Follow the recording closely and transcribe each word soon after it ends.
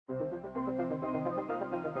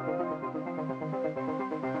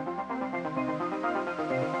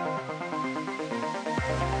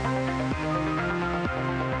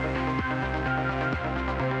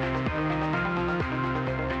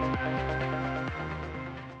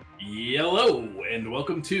Hello, and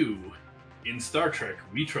welcome to In Star Trek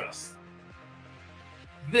We Trust.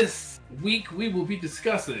 This week we will be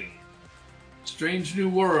discussing Strange New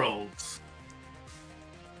Worlds.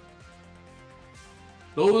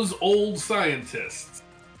 Those Old Scientists.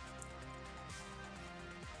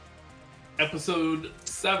 Episode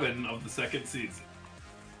 7 of the second season.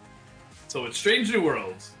 So it's Strange New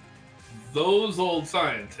Worlds, Those Old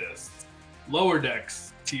Scientists, Lower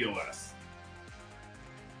Decks, TOS.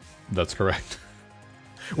 That's correct.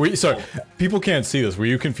 Sorry, people can't see this. Were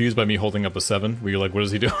you confused by me holding up a 7? Were you like, what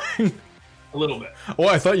is he doing? A little bit. Well,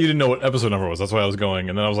 I thought you didn't know what episode number was. That's why I was going.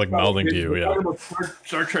 And then I was like mouthing to you. Yeah.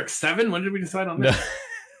 Star Trek 7? When did we decide on that?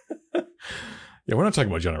 Yeah, we're not talking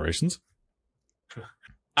about generations.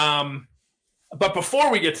 But before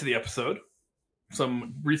we get to the episode,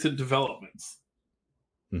 some recent developments.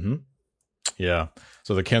 Mm-hmm. Yeah.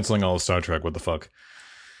 So they're canceling all of Star Trek. What the fuck?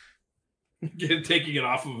 Taking it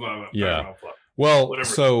off of yeah. Well, whatever.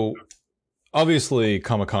 So obviously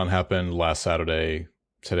Comic-Con happened last Saturday.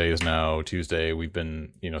 Today is now Tuesday. We've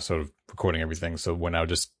been, sort of recording everything. So we're now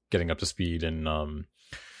just getting up to speed and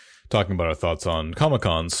talking about our thoughts on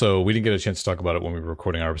Comic-Con. So we didn't get a chance to talk about it when we were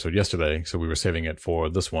recording our episode yesterday. So we were saving it for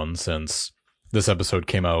this one since this episode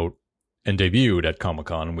came out and debuted at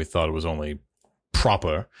Comic-Con. And we thought it was only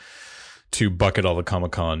proper to bucket all the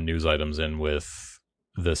Comic-Con news items in with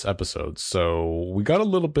this episode. So we got a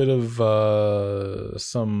little bit of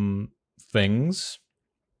some things.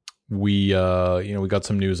 We got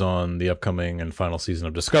some news on the upcoming and final season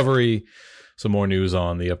of Discovery, some more news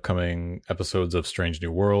on the upcoming episodes of Strange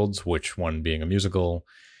New Worlds, which one being a musical,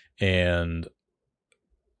 and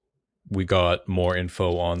we got more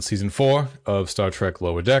info on season 4 of Star Trek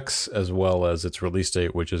Lower Decks, as well as its release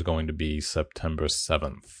date, which is going to be September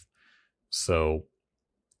 7th. So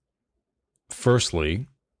firstly,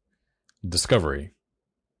 Discovery.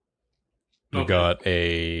 We got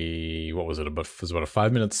it was about a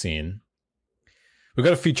 5-minute scene. We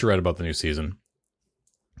got a featurette about the new season,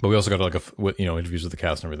 but we also got interviews with the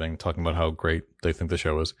cast and everything, talking about how great they think the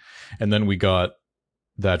show is. And then we got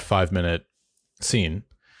that 5-minute scene.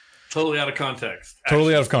 Totally out of context.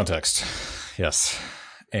 Totally out of context. Yes.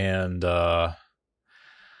 And why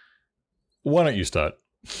don't you start?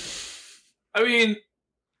 I mean,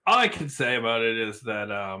 all I can say about it is that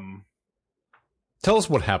tell us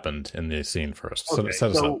what happened in the scene first. Okay,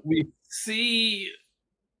 Set us up. We see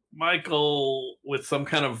Michael with some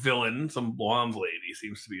kind of villain, some blonde lady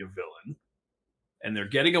seems to be a villain, and they're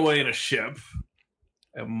getting away in a ship,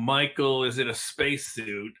 and Michael is in a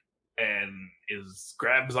spacesuit and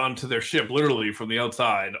grabs onto their ship literally from the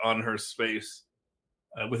outside on her space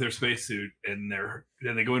with her spacesuit, and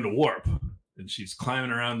then they go into warp, and she's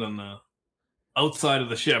climbing around on the outside of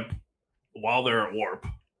the ship while they're at warp.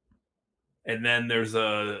 And then there's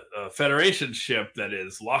a Federation ship that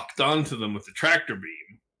is locked onto them with the tractor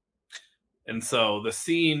beam. And so the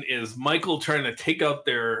scene is Michael trying to take out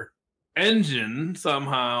their engine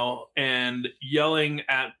somehow and yelling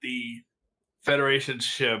at the Federation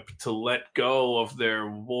ship to let go of their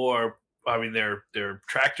their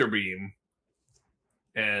tractor beam.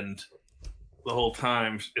 And the whole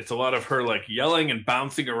time it's a lot of her like yelling and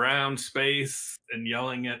bouncing around space and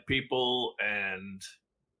yelling at people, and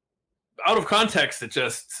out of context it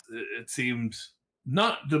seemed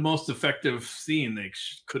not the most effective scene they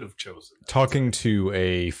could have chosen. Talking to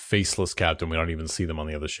a faceless captain, we don't even see them on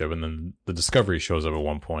the other ship, and then the Discovery shows up at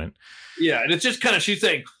one point. Yeah, and it's just kind of, she's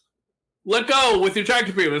saying, let go with your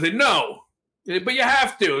tractor beam. They say, no, but you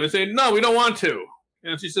have to. They say, no, we don't want to.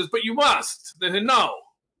 And she says, but you must. They say, no.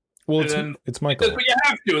 Well, it's Michael. Says, but you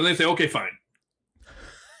have to. And they say, okay, fine.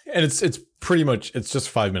 And it's pretty much, it's just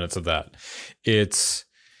 5 minutes of that. It's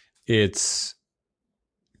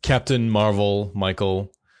Captain Marvel,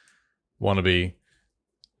 Michael, wannabe,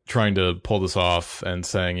 trying to pull this off and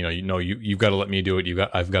saying, you've got to let me do it.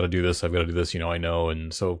 I've got to do this. I've got to do this. I know.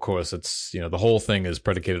 And so of course it's, the whole thing is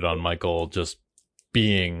predicated on Michael just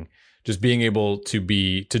being able to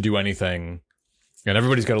do anything, and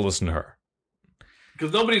everybody's got to listen to her.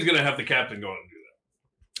 Because nobody's going to have the captain go out and do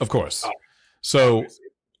that. Of course. So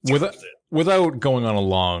without going on a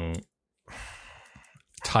long,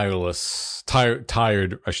 tired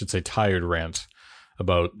rant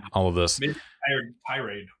about all of this. Tired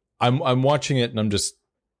tirade. I'm watching it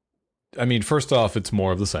and first off, it's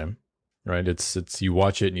more of the same, right? It's you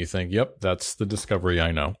watch it and you think, yep, that's the Discovery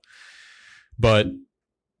I know. But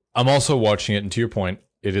I'm also watching it, and to your point,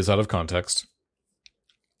 it is out of context.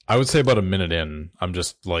 I would say about a minute in, I'm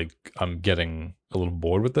just like, I'm getting a little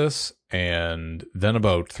bored with this. And then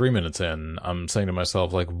about 3 minutes in, I'm saying to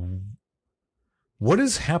myself, like, what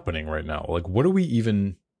is happening right now? Like, what are we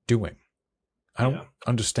even doing? I don't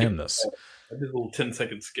understand this. I did a little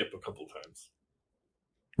 10-second skip a couple times.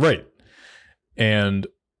 Right. And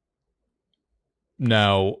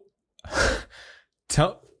now,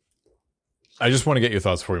 I just want to get your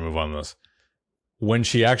thoughts before we move on this. When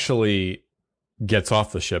she actually gets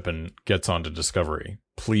off the ship and gets onto Discovery,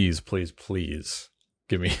 please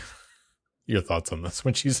give me your thoughts on this.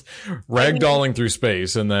 When she's ragdolling through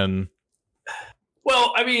space and then...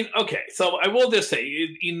 Well, I mean, okay, so I will just say,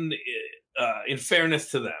 in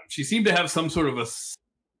fairness to them, she seemed to have some sort of a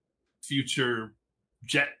future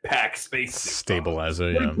jetpack space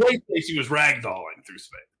stabilizer. Yeah, she was ragdolling through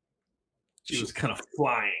space. She was kind of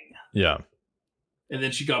flying. Yeah, and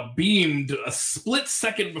then she got beamed a split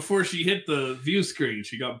second before she hit the view screen.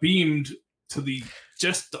 She got beamed to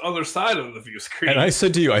just the other side of the view screen. And I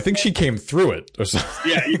said to you, I think she came through it or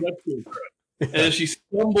something. Yeah, you got through it. And then she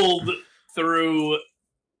stumbled through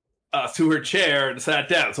to her chair and sat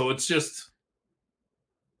down. So it's just,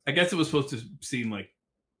 I guess it was supposed to seem like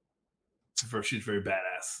she's very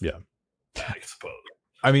badass. Yeah, I suppose.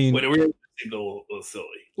 I mean, but it really seemed a little silly.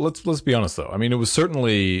 Let's be honest though. I mean, it was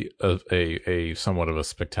certainly a somewhat of a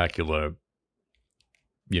spectacular,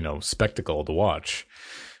 spectacle to watch.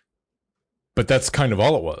 But that's kind of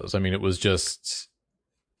all it was. I mean, it was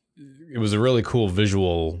a really cool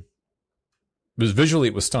visual. Visually,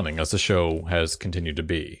 it was stunning, as the show has continued to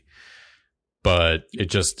be. But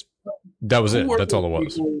that was it. That's all it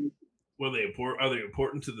was. Are they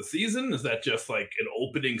important to the season? Is that just like an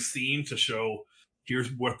opening scene to show here's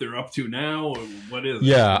what they're up to now? Or what is it?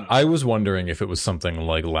 Yeah, I was wondering if it was something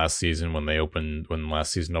like last season when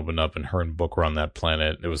last season opened up and her and Book were on that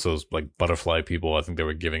planet. It was those like butterfly people. I think they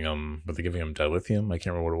were giving them dilithium? I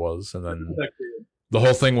can't remember what it was. And then the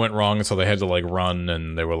whole thing went wrong, and so they had to like run,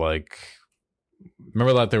 and they were like,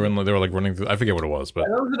 remember that they were like running through, I forget what it was, but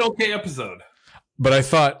that was an okay episode. But I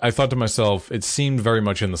thought to myself, it seemed very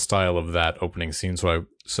much in the style of that opening scene.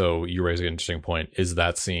 So you raise an interesting point. Is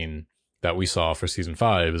that scene that we saw for season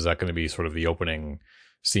 5, is that going to be sort of the opening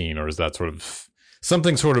scene, or is that sort of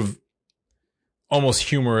something sort of almost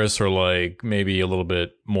humorous or like maybe a little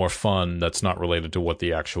bit more fun that's not related to what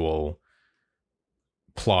the actual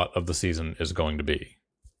plot of the season is going to be?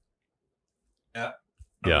 Yeah.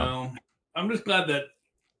 I'm just glad that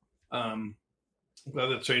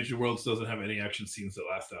Strange New Worlds doesn't have any action scenes that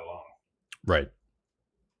last that long. Right.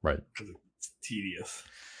 Because it's tedious.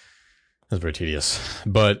 That's very tedious.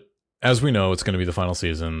 But as we know, it's going to be the final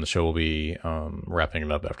season. The show will be wrapping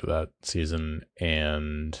it up after that season,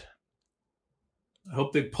 and I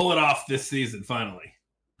hope they pull it off this season. Finally,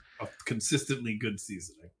 a consistently good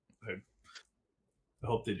season. I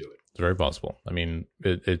hope they do it. It's very possible. I mean,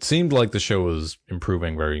 it seemed like the show was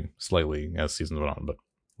improving very slightly as seasons went on, but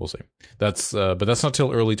we'll see. But that's not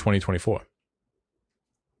till early 2024.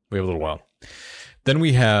 We have a little while. Then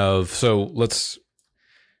we have,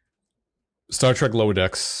 Star Trek Lower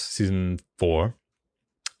Decks Season 4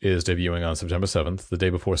 is debuting on September 7th, the day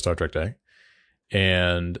before Star Trek Day.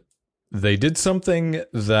 And they did something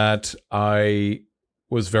that I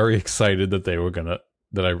was very excited that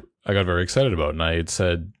I got very excited about. And I had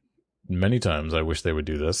said many times I wish they would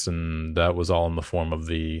do this. And that was all in the form of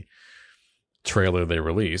the trailer they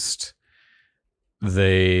released.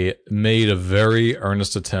 They made a very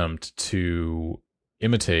earnest attempt to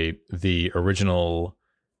imitate the original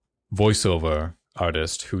voiceover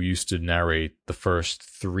artist who used to narrate the first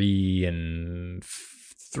three and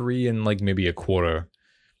like maybe a quarter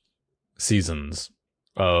seasons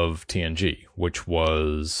of TNG, which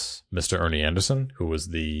was Mr. Ernie Anderson, who was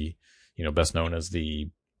the best known as the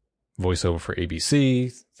voiceover for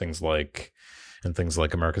ABC, things like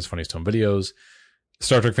America's Funniest Home Videos.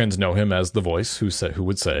 Star Trek fans know him as the voice who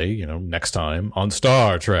would say, next time on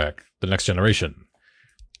Star Trek: The Next Generation.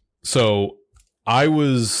 So I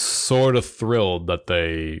was sort of thrilled that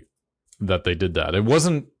they did that. It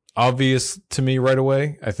wasn't obvious to me right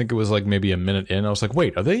away. I think it was like maybe a minute in. I was like,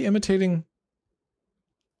 wait, are they imitating?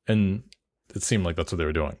 And it seemed like that's what they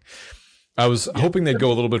were doing. I was hoping they'd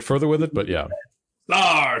go a little bit further with it, but yeah.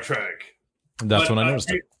 Star Trek. That's when I noticed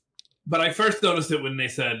it. But I first noticed it when they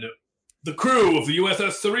said, the crew of the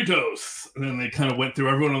USS Cerritos. And then they kind of went through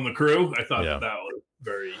everyone on the crew. I thought that was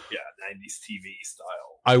very, 90s TV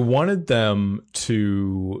style. I wanted them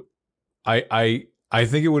to... I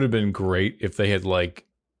think it would have been great if they had like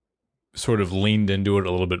sort of leaned into it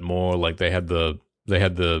a little bit more. Like they had the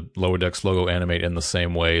Lower Decks logo animate in the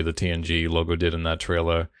same way the TNG logo did in that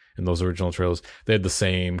trailer, in those original trailers. They had the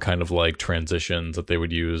same kind of like transitions that they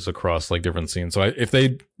would use across like different scenes. So if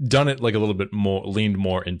they'd done it like a little bit more, leaned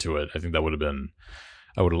more into it, I think that would have been,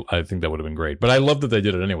 I think that would have been great. But I love that they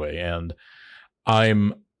did it anyway. And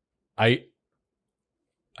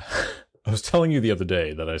I was telling you the other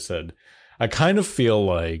day that I said I kind of feel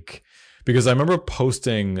like, because I remember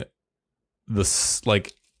posting this,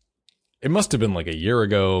 like, it must have been like a year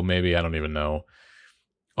ago, maybe, I don't even know,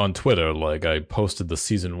 on Twitter. Like, I posted the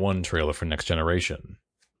season 1 trailer for Next Generation,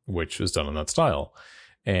 which was done in that style.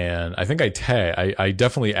 And I think I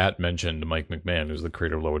definitely mentioned Mike McMahon, who's the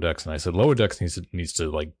creator of Lower Decks, and I said Lower Decks needs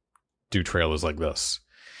to like do trailers like this.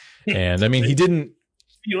 And I mean, he didn't.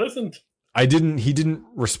 He listened. He didn't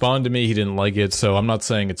respond to me. He didn't like it. So I'm not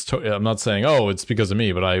saying I'm not saying, oh, it's because of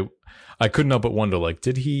me, but I couldn't help but wonder, like,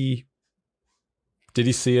 did he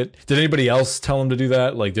see it? Did anybody else tell him to do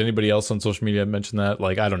that? Like, did anybody else on social media mention that?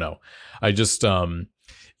 Like, I don't know. I just,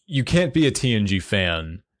 you can't be a TNG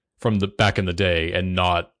fan from the back in the day and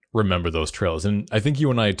not remember those trailers. And I think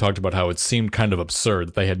you and I talked about how it seemed kind of absurd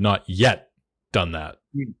that they had not yet done that.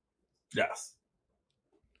 Yes.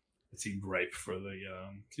 It seemed ripe for the,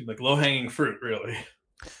 seemed like low-hanging fruit, really.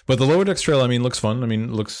 But the Lower Decks trailer, I mean, looks fun. I mean,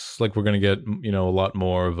 it looks like we're going to get, you know, a lot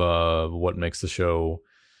more of what makes the show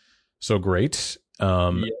so great. I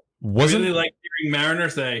really like hearing Mariner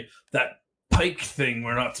say that Pike thing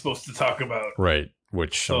we're not supposed to talk about. Right.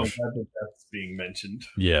 Which that's being mentioned.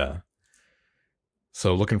 Yeah.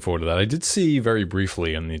 So looking forward to that. I did see very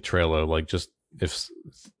briefly in the trailer, like, just if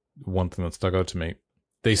one thing that stuck out to me,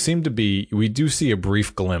 we do see a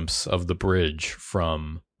brief glimpse of the bridge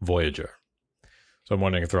from Voyager. So I'm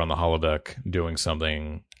wondering if they're on the holodeck doing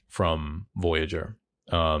something from Voyager.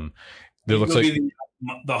 There looks like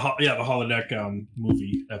the holodeck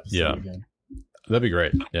movie episode again. That'd be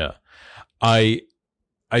great. Yeah. I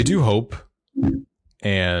do hope,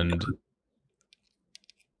 and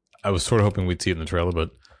I was sort of hoping we'd see it in the trailer,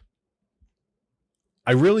 but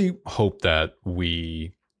I really hope that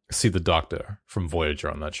we see the Doctor from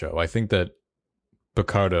Voyager on that show. I think that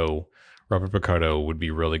Robert Picardo would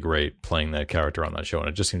be really great playing that character on that show, and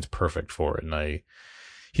it just seems perfect for it. And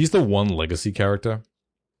he's the one legacy character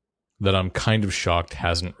that I'm kind of shocked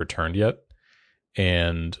hasn't returned yet,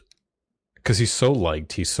 and because he's so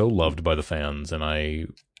loved by the fans, and I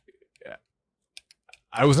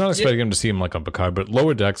was not expecting him to see him like on Picard, but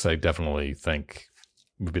Lower Decks I definitely think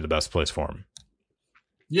would be the best place for him.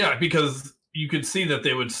 Yeah, because you could see that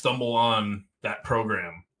they would stumble on that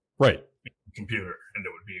program, right, computer, and it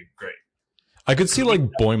would be great. I could see like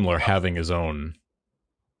Boimler having his own,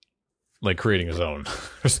 like creating his own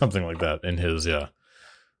or something like that in his Yeah,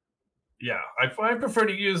 I prefer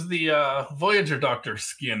to use the Voyager Doctor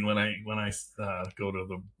skin when I go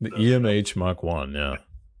to the EMH Mark 1. Yeah,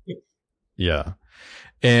 yeah.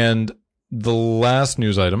 And the last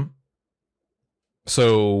news item.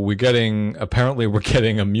 So we're getting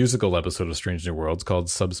a musical episode of Strange New Worlds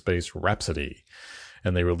called Subspace Rhapsody,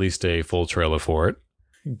 and they released a full trailer for it.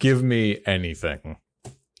 Give me anything.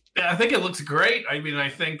 Yeah, I think it looks great. I mean, I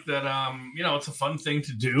think that it's a fun thing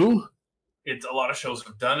to do. It's a lot of shows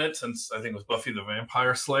have done it since, I think it was Buffy the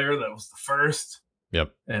Vampire Slayer. That was the first.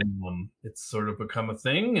 Yep. And it's sort of become a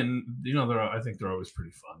thing, and I think they're always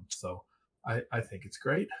pretty fun. So I think it's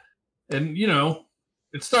great. And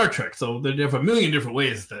it's Star Trek, so they have a million different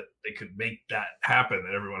ways that they could make that happen,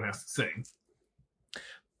 that everyone has to sing.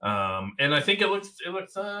 And I think it looked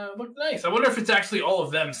nice. I wonder if it's actually all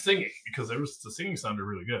of them singing, because the singing sounded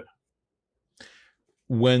really good.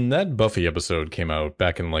 When that Buffy episode came out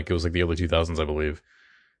back in it was like the early 2000s, I believe.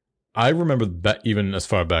 I remember that even as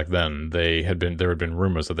far back then, there had been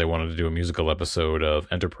rumors that they wanted to do a musical episode of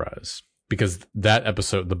Enterprise. Because that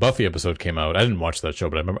episode, the Buffy episode came out. I didn't watch that show,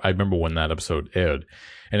 but I remember when that episode aired,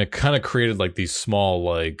 and it kind of created like these small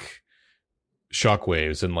like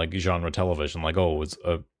shockwaves in like genre television. Like, oh,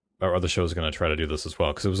 are other shows going to try to do this as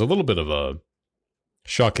well? Because it was a little bit of a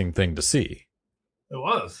shocking thing to see. It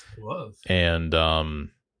was. And I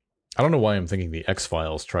don't know why I'm thinking the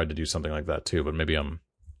X-Files tried to do something like that too, but maybe I'm.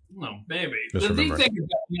 No, maybe. The thing is,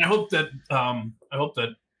 I hope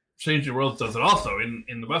that Strange New Worlds does it also.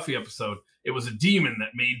 In the Buffy episode, it was a demon that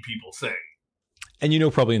made people sing.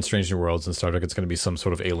 And probably in Strange New Worlds and Star Trek, it's going to be some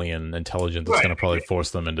sort of alien intelligence that's going to probably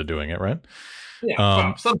force them into doing it, right?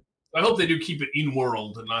 Yeah. I hope they do keep it in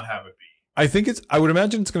world and not have it be. I would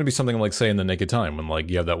imagine it's going to be something like, say, in The Naked Time, when like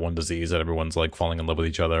you have that one disease that everyone's like falling in love with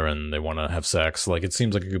each other and they want to have sex. Like, it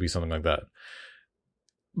seems like it could be something like that.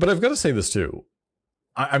 But I've got to say this too.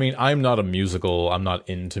 I mean, I'm not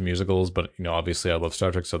into musicals, but obviously I love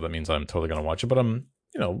Star Trek, so that means I'm totally going to watch it. But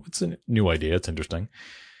it's a new idea. It's interesting.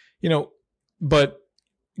 But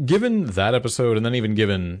given that episode, and then even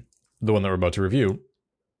given the one that we're about to review,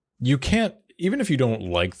 you can't, even if you don't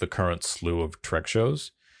like the current slew of Trek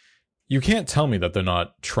shows, you can't tell me that they're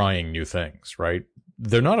not trying new things, right?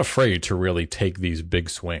 they're not afraid to really take these big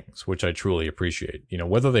swings, which I truly appreciate. You know,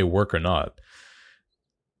 whether they work or not.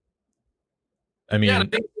 I mean,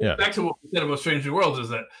 back to what we said about Strange New Worlds is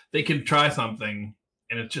that they can try something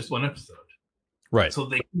and it's just one episode. Right. So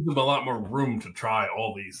they give them a lot more room to try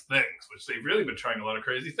all these things, which they've really been trying a lot of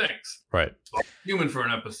crazy things. Right. So, human for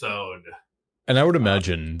an episode. And I would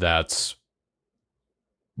imagine that's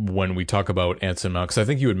when we talk about Anson Mount, because I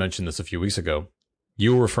think you had mentioned this a few weeks ago.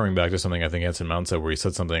 You were referring back to something I think Anson Mount said, where he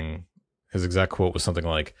said something, his exact quote was something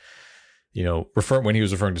like, you know, when he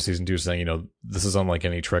was referring to season 2, saying, you know, this is unlike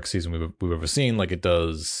any Trek season we've ever seen. Like it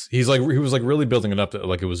does. He was like really building it up to,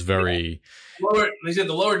 like it was very. They said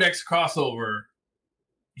the Lower Decks crossover.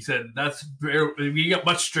 He said that's you got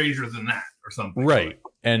much stranger than that, or something. Right, like,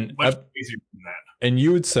 and much easier than that. And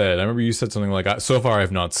you had said, I remember you said something like, "So far,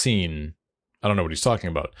 I've not seen." I don't know what he's talking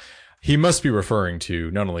about. He must be referring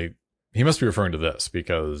to this,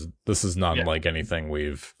 because this is not like anything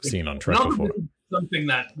we've seen on Trek before. Something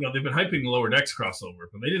that, you know, they've been hyping the Lower Decks crossover,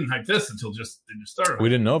 but they didn't hype this until they just started. We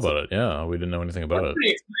didn't know about it. Yeah, we didn't know anything about it.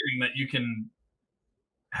 Pretty exciting that you can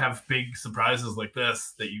have big surprises like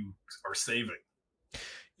this that you are saving.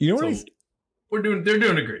 You know what? They're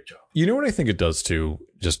doing a great job. You know what I think it does too.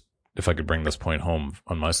 Just if I could bring this point home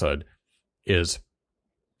on my side, is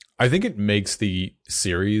I think it makes the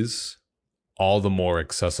series all the more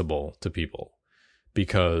accessible to people,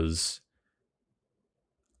 because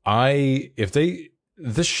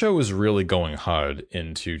this show is really going hard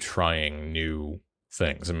into trying new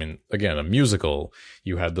things. I mean, again, a musical.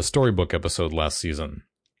 You had the storybook episode last season.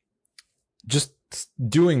 Just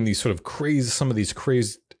doing these sort of some of these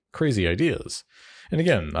crazy ideas. And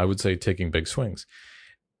again, I would say taking big swings.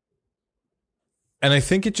 And I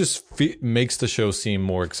think it just makes the show seem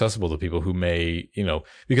more accessible to people who may, you know,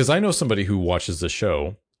 because I know somebody who watches the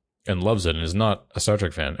show and loves it and is not a Star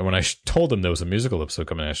Trek fan. And when I told him there was a musical episode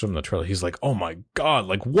coming, I showed him the trailer. He's like, "Oh my God,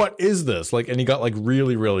 like, what is this?" Like, and he got like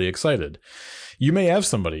really, really excited. You may have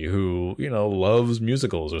somebody who, you know, loves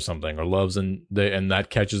musicals or something, or loves, and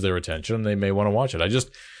that catches their attention, and they may want to watch it.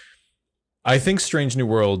 I think Strange New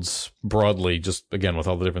Worlds broadly, just again, with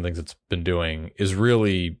all the different things it's been doing, is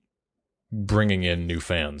really bringing in new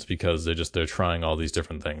fans, because they're trying all these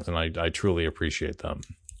different things. And I truly appreciate them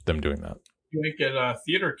doing that. You might get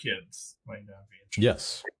theater kids might not be interested.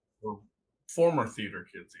 Yes. Or former theater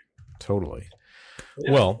kids even. Totally.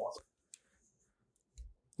 Yeah, well,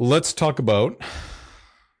 let's talk about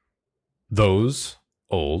those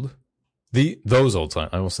old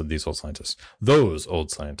scientists.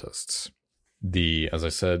 As I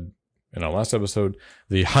said in our last episode,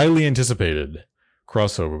 the highly anticipated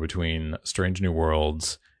crossover between Strange New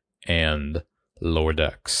Worlds and Lower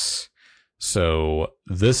Decks. So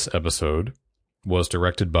this episode was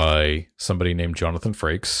directed by somebody named Jonathan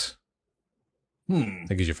Frakes. I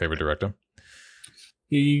think he's your favorite director.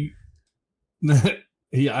 I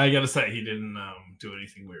gotta say, he didn't do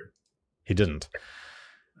anything weird. He didn't.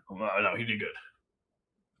 No, he did good.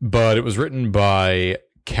 But it was written by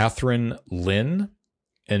Catherine Lynn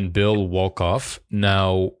and Bill Wolkoff.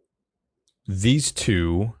 Now, these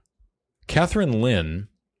two, Catherine Lynn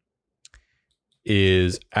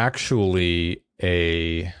is actually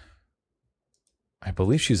I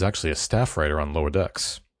believe she's actually a staff writer on Lower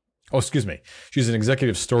Decks. Oh, excuse me. She's an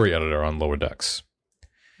executive story editor on Lower Decks.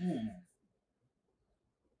 I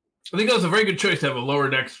think that was a very good choice to have a Lower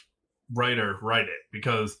Decks writer write it,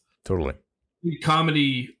 because totally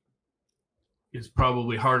comedy is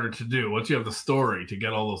probably harder to do once you have the story, to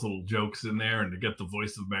get all those little jokes in there and to get the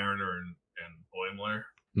voice of Mariner and Boimler.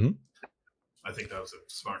 Mm-hmm. I think that was a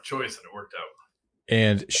smart choice, and it worked out.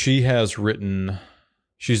 And she's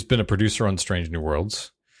been a producer on Strange New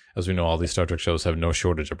Worlds. As we know, all these Star Trek shows have no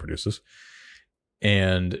shortage of producers.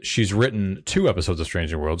 And she's written 2 episodes of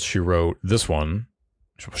Strange New Worlds. She wrote this one.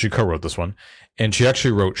 She co-wrote this one. And she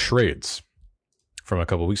actually wrote Charades from a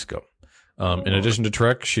couple weeks ago. In addition to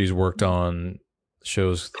Trek, she's worked on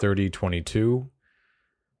shows 3022,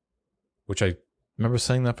 which I remember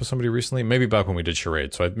saying that for somebody recently. Maybe back when we did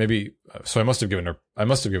Charades. So I must have given her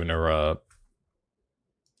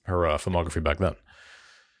her filmography back then.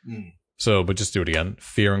 So, but just do it again.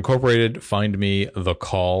 Fear Incorporated, Find Me, The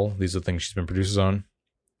Call. These are things she's been producers on.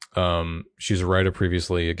 She's a writer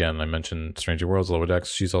previously. Again, I mentioned Stranger Worlds, Lower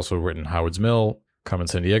Decks. She's also written Howard's Mill, Carmen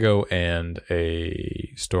Sandiego, and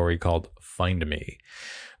a story called Find Me.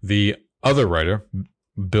 The other writer,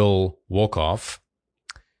 Bill Wolkoff,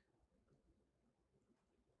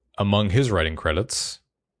 among his writing credits,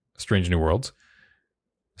 Strange New Worlds,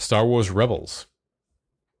 Star Wars Rebels.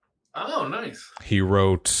 Oh, nice. He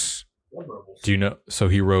wrote Do you know? So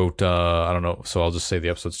he wrote, I don't know. So I'll just say the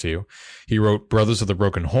episodes to you. He wrote Brothers of the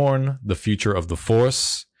Broken Horn, The Future of the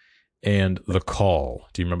Force, and The Call.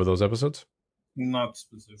 Do you remember those episodes? Not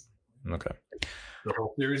specific. Okay. The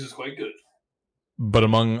whole series is quite good. But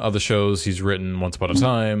among other shows, he's written Once Upon a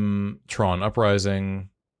Time, Tron Uprising,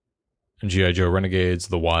 G.I. Joe Renegades,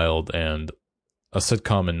 The Wild, and a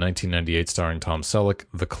sitcom in 1998 starring Tom Selleck,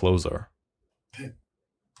 The Closer.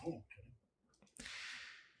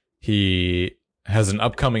 He has an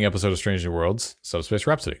upcoming episode of Strange New Worlds, Subspace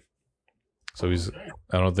Rhapsody. So he's,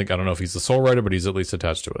 I don't know if he's the sole writer, but he's at least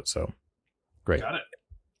attached to it. So great. Got it.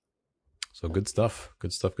 So good stuff.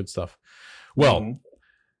 Well,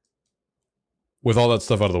 with all that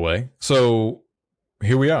stuff out of the way, so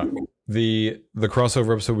here we are. The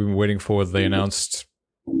crossover episode we've been waiting for. They announced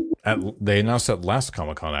at last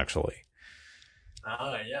Comic-Con, actually.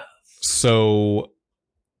 Yeah. So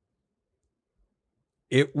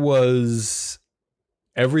it was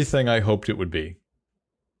everything I hoped it would be.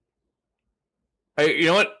 You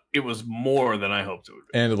know what? It was more than I hoped it would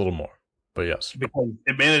be. And a little more, but yes. Because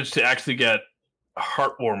it managed to actually get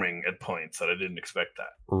heartwarming at points that I didn't expect that.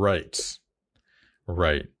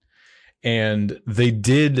 Right. And they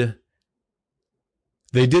did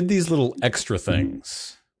these little extra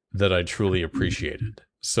things that I truly appreciated.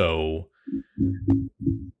 So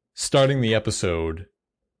starting the episode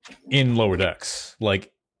in Lower Decks,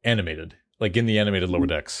 like animated, like in the animated Lower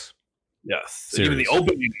Decks. Yes. Series. Even the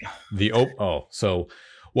opening.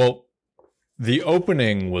 The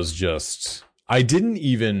opening was just, I didn't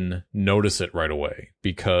even notice it right away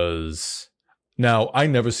because now I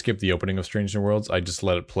never skip the opening of Strange New Worlds. I just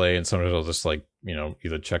let it play, and sometimes I'll just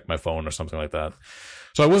either check my phone or something like that.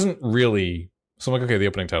 So I wasn't really, so I'm like, okay, the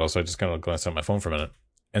opening title. So I just kind of glanced at my phone for a minute,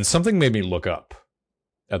 and something made me look up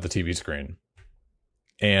at the TV screen.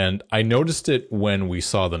 And I noticed it when we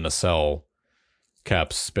saw the nacelle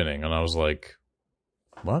caps spinning, and I was like,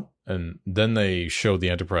 what? And then they showed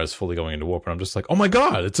the Enterprise fully going into warp, and I'm just like, oh my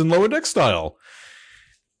god, it's in Lower Deck style.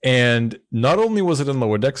 And not only was it in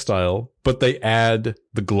Lower Deck style, but they add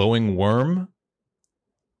the glowing worm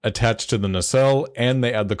attached to the nacelle, and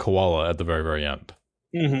they add the koala at the very, very end.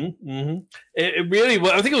 It really,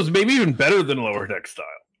 I think it was maybe even better than Lower Deck style.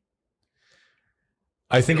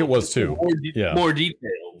 I think it was too. More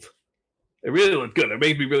detailed. It really looked good. It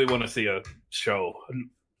made me really want to see a show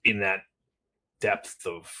in that depth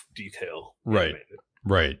of detail. Right.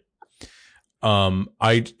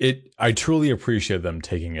 I truly appreciate them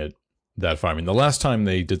taking it that far. I mean, the last time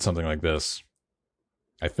they did something like this,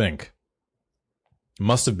 I think,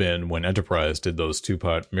 must have been when Enterprise did those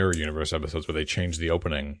 2-part Mirror Universe episodes where they changed the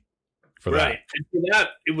opening for that. Right. And for that,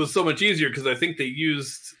 it was so much easier because I think they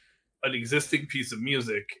used an existing piece of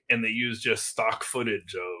music and they used just stock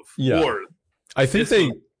footage of Wars. I think they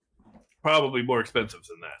probably more expensive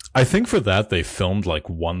than that. I think for that they filmed like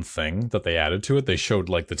one thing that they added to it. They showed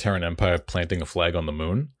like the Terran Empire planting a flag on the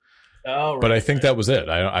moon. Oh, right, but I think that was it.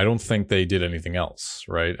 I don't think they did anything else,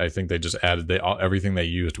 right? I think they just added everything they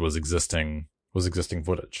used was existing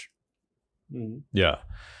footage. Mm-hmm. Yeah.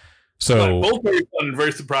 So both very fun and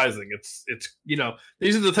very surprising. It's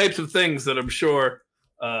these are the types of things that I'm sure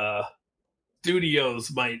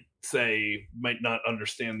studios might not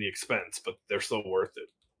understand the expense, but they're so worth it.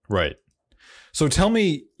 Right. So tell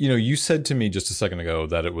me, you said to me just a second ago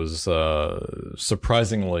that it was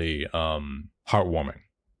surprisingly heartwarming.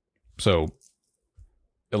 So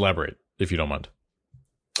elaborate, if you don't mind.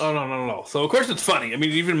 Oh, no. So, of course, it's funny. I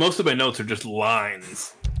mean, even most of my notes are just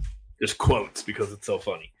lines, just quotes, because it's so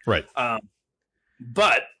funny. Right.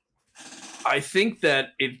 But I think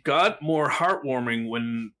that it got more heartwarming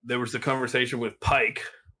when there was the conversation with Pike,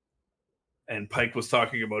 and Pike was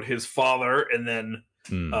talking about his father, and then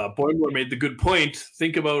Boimler made the good point.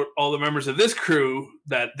 Think about all the members of this crew,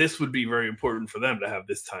 that this would be very important for them to have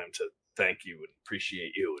this time to thank you and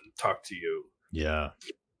appreciate you and talk to you. Yeah.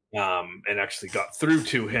 And actually got through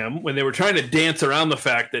to him when they were trying to dance around the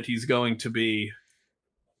fact that he's going to be,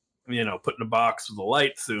 put in a box with a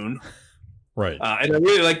light soon. Right. And I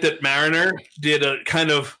really like that Mariner did a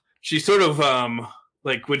kind of, she sort of,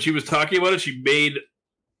 like when she was talking about it, she made,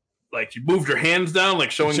 like, she moved her hands down,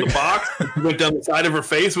 like showing the box. She went down the side of her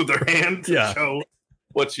face with her hand to show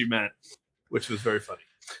what she meant, which was very funny.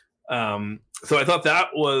 So I thought that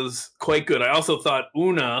was quite good. I also thought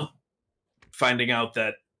Una finding out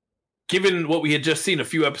that, given what we had just seen a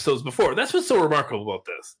few episodes before, that's what's so remarkable about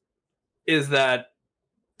this, is that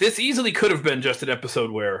this easily could have been just an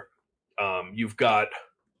episode where you've got...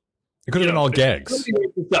 It could have been all gags.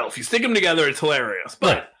 You stick them together, it's hilarious.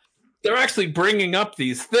 But they're actually bringing up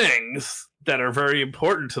these things that are very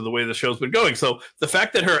important to the way the show's been going. So the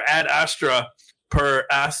fact that her ad astra per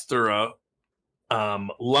astra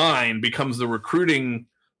line becomes the recruiting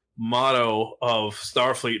motto of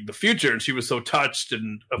Starfleet in the future, and she was so touched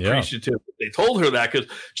and appreciative that they told her that, because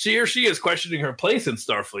she is questioning her place in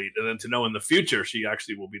Starfleet, and then to know in the future she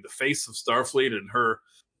actually will be the face of Starfleet and her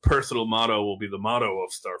personal motto will be the motto of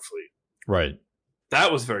Starfleet. Right.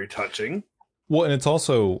 That was very touching. Well, and it's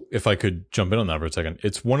also, if I could jump in on that for a second,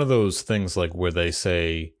 it's one of those things like where they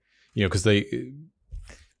say, because they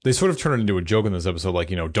sort of turn it into a joke in this episode, like,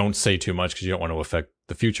 don't say too much because you don't want to affect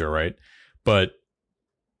the future, right? But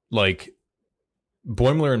like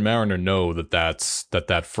Boimler and Mariner know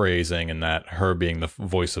that phrasing and that her being the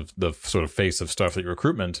voice of the sort of face of Starfleet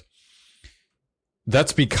recruitment,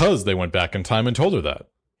 that's because they went back in time and told her that.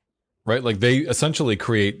 Right? Like they essentially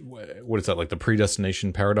create, what is that, like the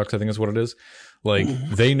predestination paradox, I think is what it is. Like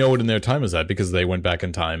they know it in their time as that because they went back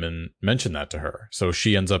in time and mentioned that to her. So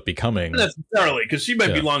she ends up becoming... Not necessarily, because she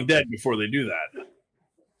might be long dead before they do that.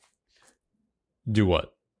 Do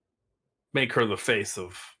what? Make her the face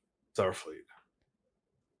of Starfleet.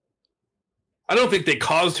 I don't think they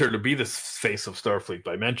caused her to be the face of Starfleet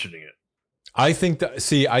by mentioning it. I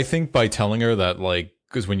think by telling her that, like,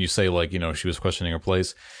 because when you say, like, she was questioning her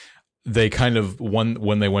place... They kind of,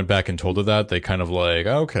 when they went back and told her that, they kind of like,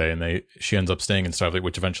 okay, and she ends up staying in Starfleet,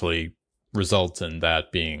 which eventually results in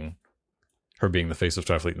that being her being the face of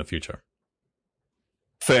Starfleet in the future.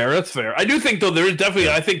 Fair, that's fair. I do think, though, there is definitely,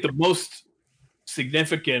 I think the most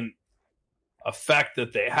significant effect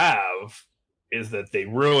that they have is that they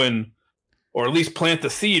ruin, or at least plant the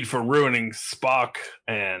seed for ruining Spock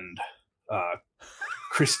and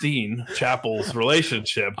Christine Chapel's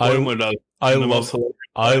relationship. I love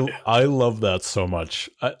that so much.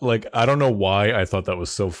 I don't know why I thought that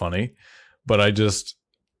was so funny, but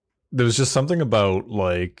there was just something about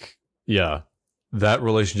that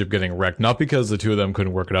relationship getting wrecked, not because the two of them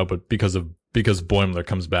couldn't work it out, but because Boimler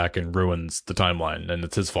comes back and ruins the timeline and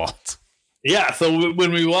it's his fault. Yeah. So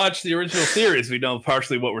when we watch the original series, we know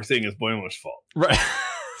partially what we're seeing is Boimler's fault. Right.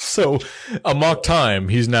 So Amok Time,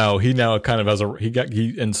 he now kind of has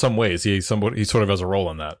he in some ways he sort of has a role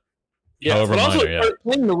in that. Yeah, but also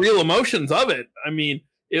playing the real emotions of it. I mean,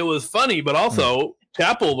 it was funny, but also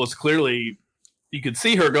Chapel was clearly, you could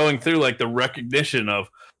see her going through like the recognition of,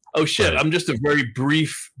 oh shit, right. I'm just a very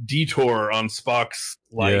brief detour on Spock's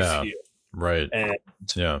life here. Right. And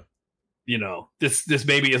this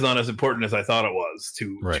maybe is not as important as I thought it was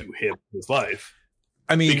to him, his life.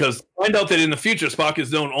 I mean, because find out that in the future Spock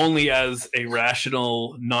is known only as a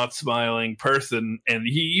rational, not smiling person, and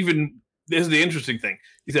this is the interesting thing.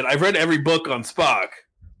 He said, I've read every book on Spock,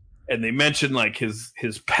 and they mentioned like his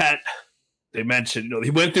pet. They mentioned, he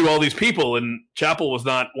went through all these people, and Chapel was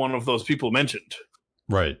not one of those people mentioned.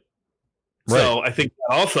 Right. So I think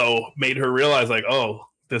that also made her realize, like, oh,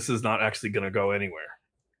 this is not actually going to go anywhere.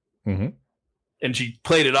 Mm-hmm. And she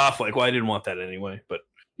played it off like, well, I didn't want that anyway. But,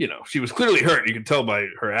 she was clearly hurt. You could tell by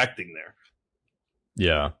her acting there.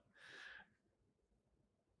 Yeah.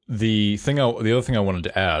 The other thing I wanted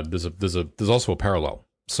to add, there's also a parallel.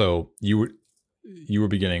 So you were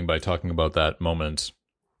beginning by talking about that moment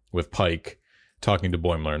with Pike talking to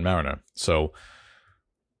Boimler and Mariner. So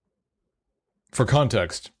for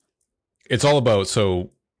context, it's all about, so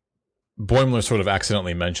Boimler sort of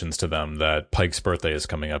accidentally mentions to them that Pike's birthday is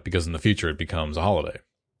coming up because in the future it becomes a holiday.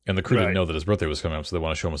 And the crew didn't know that his birthday was coming up, so they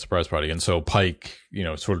want to show him a surprise party. And so Pike,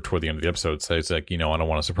 sort of toward the end of the episode says, like, I don't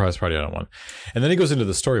want a surprise party, I don't want. And then he goes into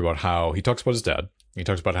the story about how he talks about his dad. He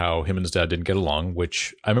talks about how him and his dad didn't get along,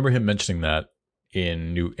 which I remember him mentioning that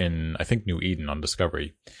in I think New Eden on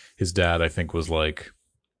Discovery. His dad, I think, was like,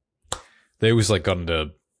 they always like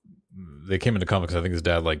they came into conflict. I think his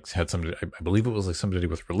dad like had something, I believe it was like something to do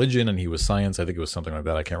with religion, and he was science. I think it was something like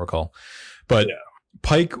that. I can't recall. But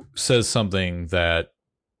Pike says something that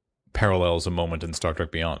parallels a moment in Star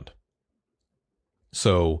Trek Beyond.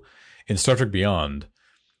 So in Star Trek Beyond,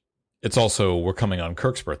 it's also, we're coming on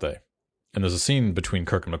Kirk's birthday. And there's a scene between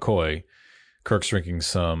Kirk and McCoy. Kirk's drinking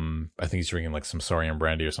I think he's drinking like some Saurian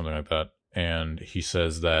brandy or something like that. And he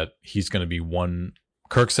says that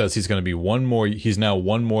Kirk says he's now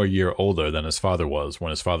one more year older than his father was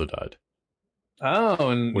when his father died. Oh,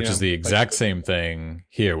 and which is the exact same thing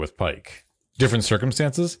here with Pike. Different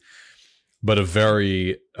circumstances, but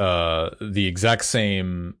the exact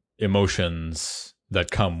same emotions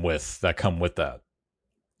that come with that,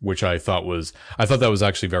 which I thought that was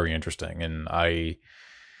actually very interesting. And I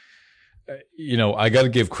got to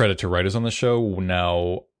give credit to writers on the show.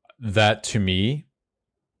 Now, that to me,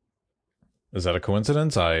 is that a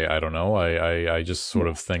coincidence? I don't know. I just sort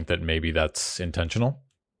of think that maybe that's intentional.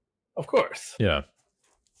 of course. Yeah.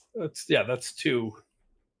 That's too.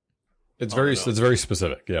 It's very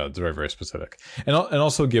specific. Yeah, it's very, very specific. And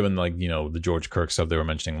also given like, the George Kirk stuff they were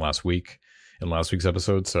mentioning last week's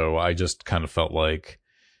episode. So I just kind of felt like,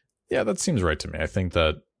 yeah, that seems right to me. I think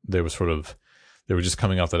that they were just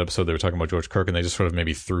coming off that episode. They were talking about George Kirk and they just sort of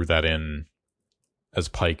maybe threw that in as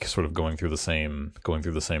Pike sort of going through the same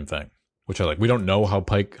thing, which I like. We don't know how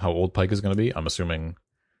old Pike is going to be. I'm assuming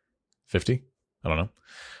 50. I don't know.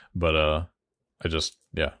 But,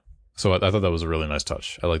 So I thought that was a really nice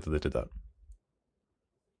touch. I like that they did that.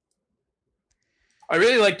 I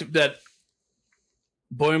really liked that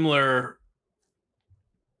Boimler.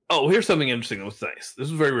 Oh, here's something interesting that was nice. This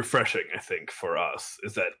was very refreshing, I think, for us,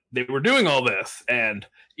 is that they were doing all this, and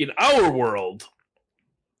in our world,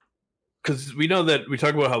 because we know that we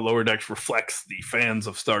talk about how Lower Decks reflects the fans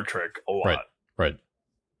of Star Trek a lot. Right.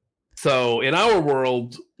 So in our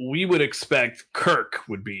world, we would expect Kirk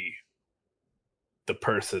would be the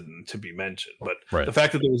person to be mentioned, but the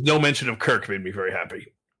fact that there was no mention of Kirk made me very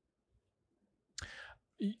happy.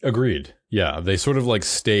 Agreed. Yeah, they sort of like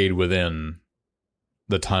stayed within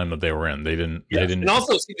the time that they were in. They didn't. And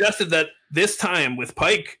also suggested that this time with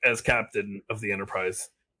Pike as captain of the Enterprise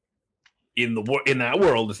in that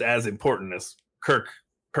world is as important as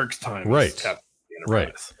Kirk's time as captain of the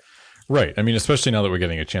Enterprise. Right. I mean, especially now that we're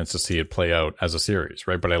getting a chance to see it play out as a series,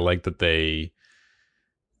 right? But I like that they.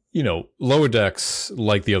 Lower Decks,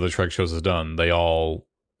 like the other Trek shows has done, they all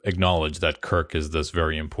acknowledge that Kirk is this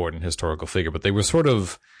very important historical figure, but they were sort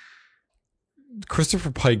of...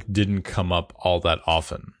 Christopher Pike didn't come up all that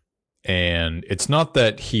often. And it's not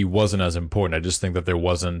that he wasn't as important. I just think that there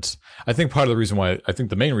wasn't... I think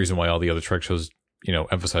the main reason why all the other Trek shows,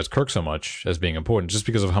 emphasize Kirk so much as being important, just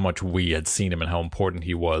because of how much we had seen him and how important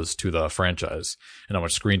he was to the franchise and how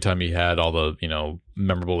much screen time he had, all the,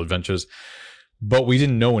 memorable adventures. But we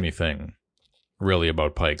didn't know anything really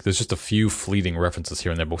about Pike. There's just a few fleeting references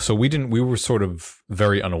here and there. So we were sort of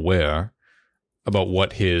very unaware about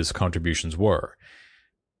what his contributions were.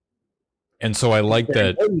 And so I like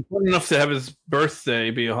that. Important enough to have his birthday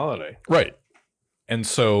be a holiday. Right. And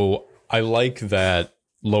so I like that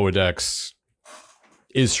Lower Decks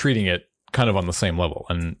is treating it kind of on the same level.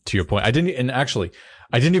 And to your point, I didn't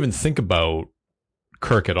even think about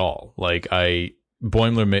Kirk at all. Like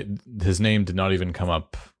Boimler, his name did not even come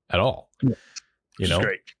up at all. Yeah.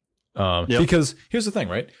 Great. Because here's the thing,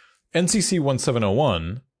 right? NCC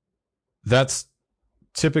 1701, that's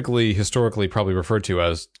typically historically probably referred to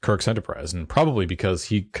as Kirk's Enterprise, and probably because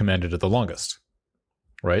he commanded it the longest,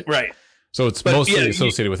 right? Right. So it's mostly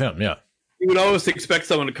associated with him. Yeah. You would always expect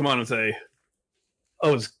someone to come on and say,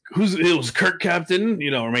 "Oh, it was Kirk captain,"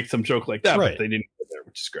 or make some joke like that. Right. But they didn't go there,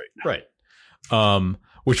 which is great. Right.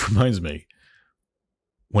 Which reminds me.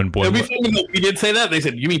 When Boimler, we did say that. They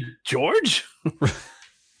said, "You mean George?"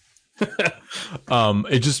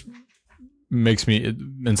 It just makes me,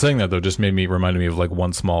 in saying that though, just reminded me of like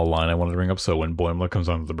one small line I wanted to bring up. So when Boimler comes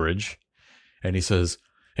onto the bridge, and he says,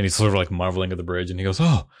 and he's sort of like marveling at the bridge, and he goes,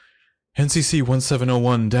 "Oh, NCC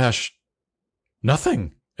 1701 dash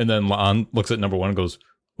nothing," and then La'an looks at number one and goes,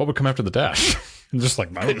 "What would come after the dash?" And just like,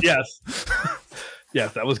 yes,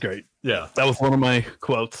 that was great. Yeah, that was one of my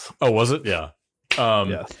quotes. Oh, was it? Yeah.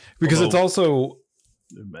 Yes. Because it's also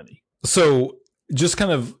many. So just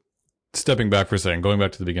kind of stepping back for a second, going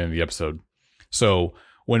back to the beginning of the episode. So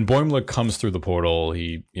when Boimler comes through the portal,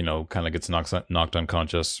 he, kind of gets knocked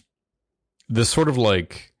unconscious. This sort of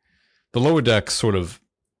like the Lower Deck sort of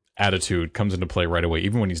attitude comes into play right away,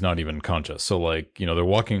 even when he's not even conscious. So like, they're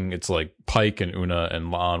walking, it's like Pike and Una and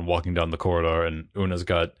La'an walking down the corridor, and Una's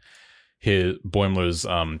got his Boimler's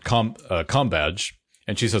comm badge.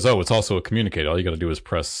 And she says, "Oh, it's also a communicator. All you got to do is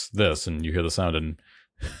press this, and you hear the sound." And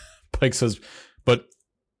Pike says, "But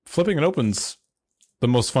flipping it open's the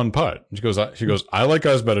most fun part." And she goes, "I like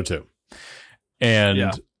ours better too."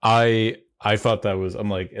 And I thought that was, I'm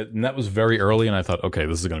like, and that was very early, and I thought, okay,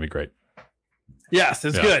 this is going to be great. Yes,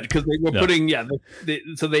 it's good because they were putting,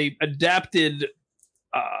 so they adapted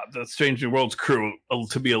the Strange New Worlds crew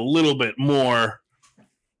to be a little bit more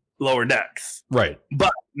Lower Decks, right?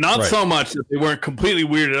 But not so much that they weren't completely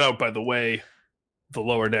weirded out by the way the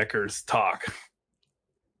Lower Deckers talk.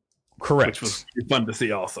 Correct, which was fun to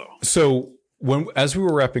see also. So as we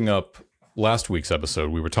were wrapping up last week's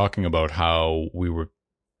episode, we were talking about how we were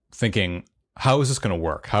thinking, how is this going to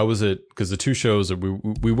work? How is it? Because the two shows that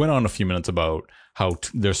we went on a few minutes about how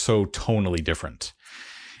they're so tonally different,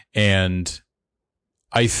 and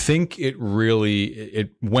I think it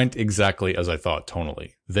went exactly as I thought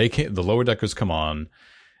tonally. The Lower Deckers come on,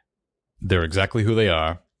 they're exactly who they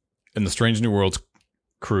are, and the Strange New Worlds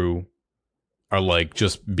crew are like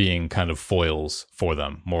just being kind of foils for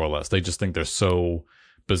them, more or less. They just think they're so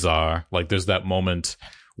bizarre. Like there's that moment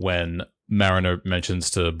when Mariner mentions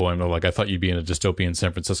to Boimler, like, I thought you'd be in a dystopian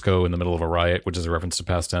San Francisco in the middle of a riot, which is a reference to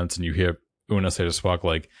past tense, and you hear Una say to Spock,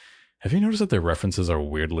 like, have you noticed that their references are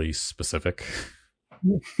weirdly specific?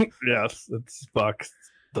 Yes, Spock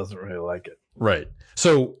doesn't really like it. Right.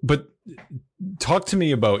 So, but talk to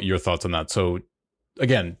me about your thoughts on that. So,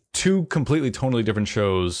 again, two completely totally different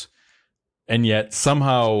shows, and yet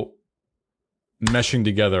somehow meshing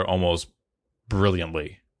together almost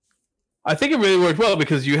brilliantly. I think it really worked well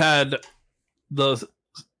because you had the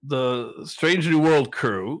Strange New World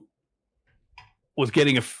crew was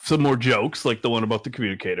getting some more jokes, like the one about the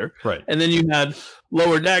communicator, right? And then you had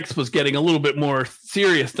Lower Decks was getting a little bit more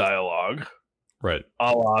serious dialogue, right?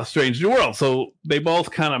 A la Strange New World. So they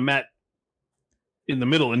both kind of met in the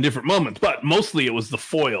middle in different moments, but mostly it was the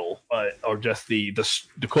foil, or just the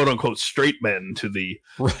quote unquote straight men to the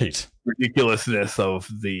right ridiculousness of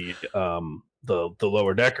the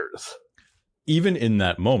Lower Deckers. Even in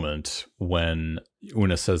that moment when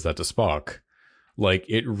Una says that to Spock, like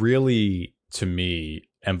it really, to me,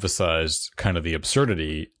 emphasized kind of the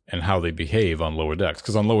absurdity and how they behave on Lower Decks.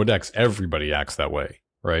 Because on Lower Decks, everybody acts that way,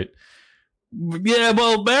 right? Yeah,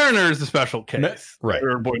 well, Mariner is a special case. Right.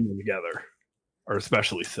 Or Boimler together are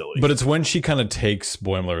especially silly. But it's when she kind of takes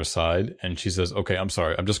Boimler aside and she says, okay, I'm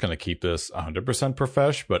sorry, I'm just going to keep this 100%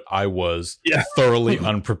 profesh, but I was thoroughly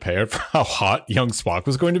unprepared for how hot young Spock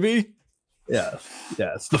was going to be. Yeah.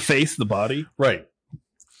 It's the face, the body. Right.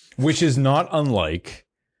 Which is not unlike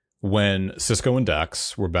when Sisko and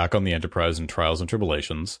Dax were back on the Enterprise in Trials and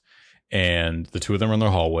Tribulations, and the two of them are in their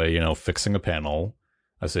hallway, fixing a panel,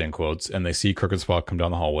 I say in quotes, and they see Kirk and Spock come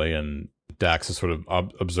down the hallway, and Dax is sort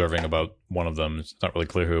of observing about one of them. It's not really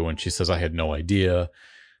clear who, and she says, I had no idea.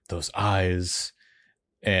 Those eyes.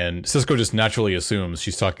 And Sisko just naturally assumes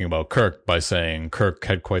she's talking about Kirk by saying Kirk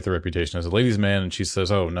had quite the reputation as a ladies' man, and she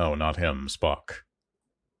says, oh, no, not him, Spock.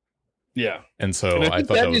 Yeah. And so I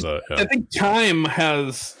thought that was I think time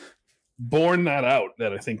has borne that out,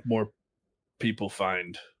 that I think more people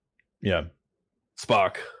find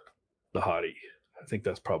Spock the hottie. I think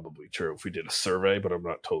that's probably true if we did a survey, but I'm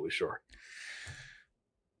not totally sure.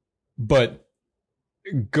 But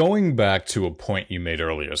going back to a point you made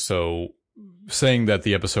earlier, so saying that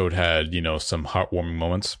the episode had, some heartwarming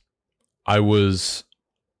moments, there was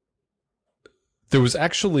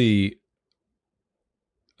actually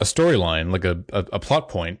a storyline, like a plot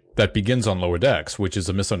point that begins on Lower Decks, which is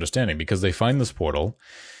a misunderstanding because they find this portal.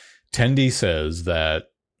 Tendi says that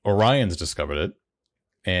Orion's discovered it,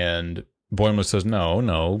 and Boimler says,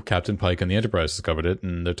 no, Captain Pike and the Enterprise discovered it,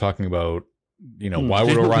 and they're talking about, why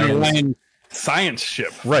would Orion science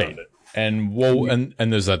ship, right? And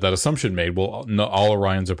and there's that assumption made. Well, no, all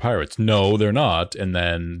Orions are pirates. No, they're not. And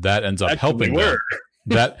then that ends up helping them.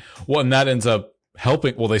 And that ends up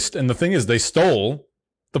helping. Well, and the thing is, they stole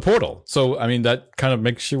the portal. So I mean, that kind of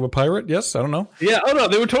makes you a pirate. Yes, I don't know. Yeah. Oh no,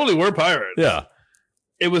 they were pirates. Yeah.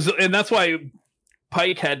 It was, and that's why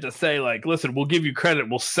Pike had to say, like, listen, we'll give you credit.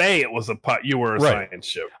 We'll say it was you were a science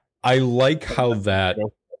ship. I like how that.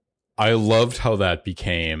 I loved how that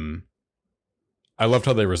became. I loved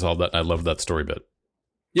how they resolved that. And I loved that story bit.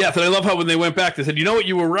 Yes, and I love how when they went back, they said, "You know what?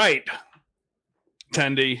 You were right,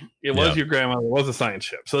 Tendi. It was your grandmother. It was a science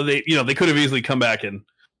ship." So they could have easily come back and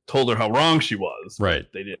told her how wrong she was. Right.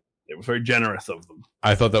 They did. It was very generous of them.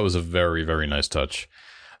 I thought that was a very, very nice touch.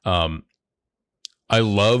 I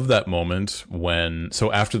love that moment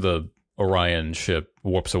so after the Orion ship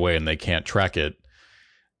warps away and they can't track it,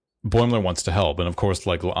 Boimler wants to help. And of course,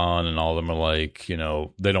 like La'an and all of them are like,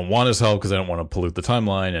 they don't want his help because they don't want to pollute the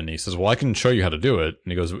timeline. And he says, well, I can show you how to do it.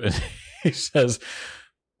 And he goes, he says,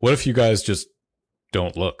 what if you guys just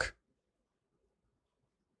don't look?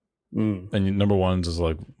 And number one is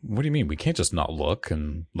like, what do you mean? We can't just not look.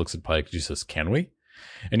 And looks at Pike. She says, can we?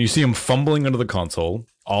 And you see him fumbling under the console,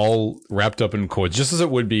 all wrapped up in cords, just as it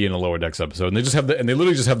would be in a Lower Decks episode. And they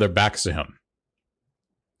literally just have their backs to him.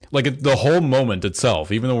 Like the whole moment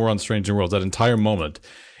itself, even though we're on Strange New Worlds, that entire moment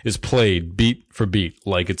is played beat for beat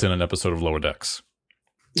like it's in an episode of Lower Decks.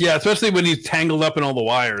 Yeah, especially when he's tangled up in all the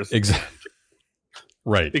wires. Exactly.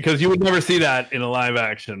 Right. Because you would never see that in a live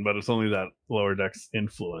action, but it's only that Lower Decks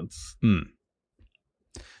influence.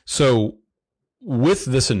 So with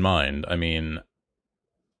this in mind, I mean,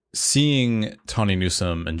 seeing Tawny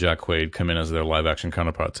Newsome and Jack Quaid come in as their live action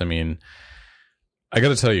counterparts, I mean, I got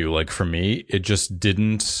to tell you, like, for me, it just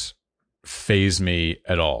didn't phase me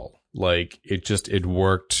at all. Like, it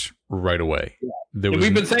worked right away. Yeah.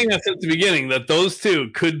 We've been saying that since the beginning, that those two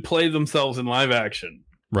could play themselves in live action.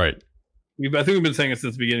 Right. I think we've been saying it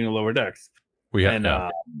since the beginning of Lower Decks. we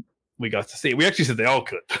got to see. We actually said they all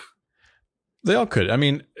could. They all could. I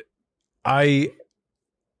mean, I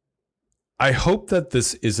hope that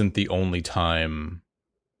this isn't the only time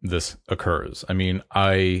this occurs. I mean,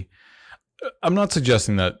 I'm not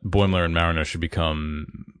suggesting that Boimler and Mariner should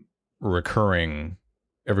become recurring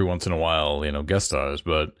every once in a while, guest stars,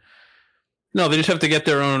 but no, they just have to get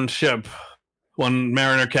their own ship. One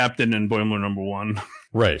Mariner captain and Boimler number one.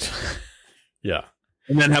 Right. Yeah.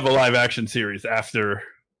 And then have a live action series after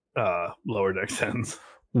Lower Decks ends.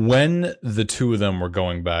 When the two of them were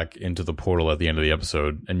going back into the portal at the end of the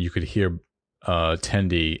episode, and you could hear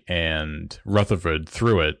Tendi and Rutherford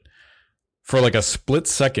through it, for like a split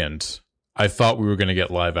second, I thought we were going to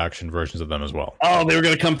get live action versions of them as well. Oh, they were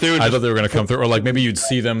going to come through? I thought they were going to come through, or like maybe you'd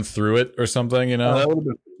see them through it or something, that would have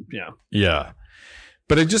been, yeah. Yeah.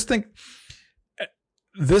 But I just think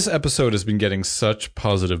this episode has been getting such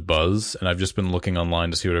positive buzz, and I've just been looking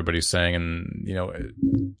online to see what everybody's saying.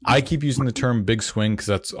 And, I keep using the term big swing because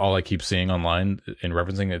that's all I keep seeing online in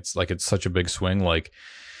referencing. It's like, it's such a big swing. And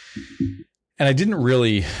I didn't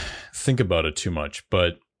really think about it too much,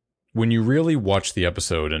 but when you really watch the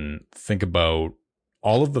episode and think about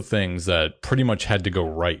all of the things that pretty much had to go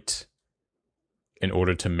right in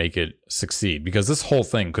order to make it succeed, because this whole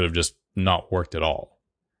thing could have just not worked at all.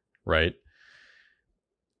 Right?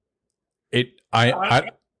 I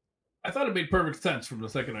thought it made perfect sense from the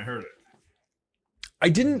second I heard it. I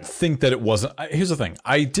didn't think that it wasn't. Here's the thing.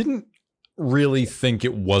 I didn't really think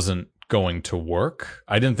it wasn't going to work.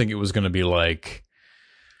 I didn't think it was going to be like,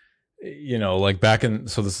 like back in,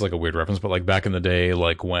 so this is like a weird reference, but like back in the day,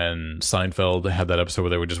 like when Seinfeld had that episode where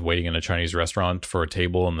they were just waiting in a Chinese restaurant for a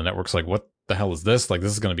table and the network's like, what the hell is this? Like,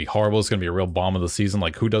 this is going to be horrible. It's going to be a real bomb of the season.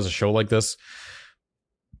 Like, who does a show like this?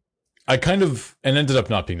 And ended up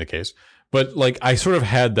not being the case. But like, I sort of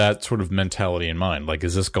had that sort of mentality in mind. Like,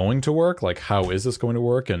 is this going to work? Like, how is this going to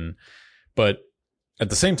work? But at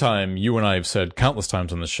the same time, you and I have said countless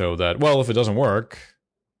times on the show that, well, if it doesn't work,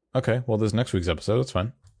 okay, well, there's next week's episode. It's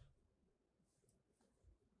fine.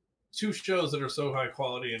 Two shows that are so high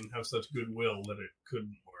quality and have such goodwill that it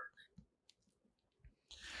couldn't work.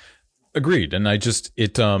 Agreed. And I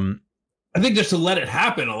think just to let it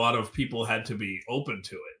happen, a lot of people had to be open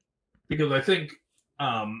to it. Because I think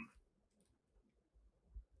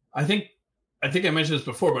I mentioned this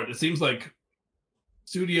before, but it seems like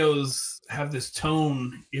studios have this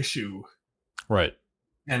tone issue. Right.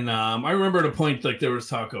 And I remember at a point, like, there was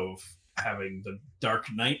talk of having the Dark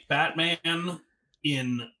Knight Batman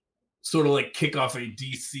in sort of like kick off a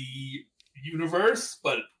DC universe,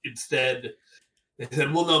 but instead they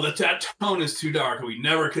said, well, no, that tone is too dark. We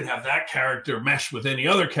never could have that character mesh with any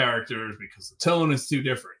other characters because the tone is too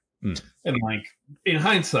different. And like, in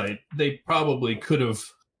hindsight, they probably could have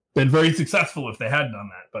been very successful if they had done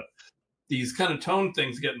that. But these kind of tone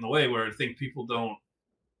things get in the way where I think people don't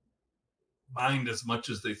mind as much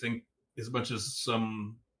as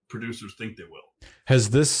some producers think they will.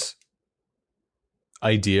 Has this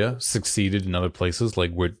idea succeeded in other places,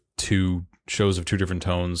 like where two shows of two different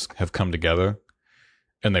tones have come together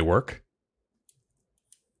and they work?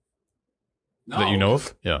 No. That you know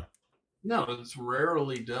of? Yeah. No, it's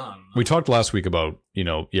rarely done. We talked last week about,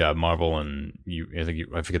 Marvel and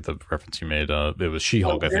I forget the reference you made. It was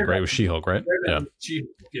She-Hulk, I think, right? It was She-Hulk, right? Yeah.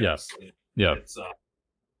 She-Hulk, yes. Yeah.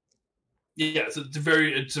 It's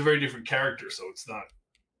a very different character, so it's not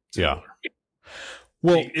similar. Yeah.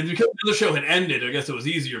 Well, because the show had ended, I guess it was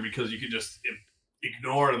easier because you could just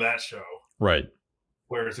ignore that show. Right.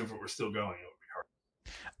 Whereas if it were still going, it would be hard.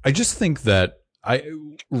 I just think that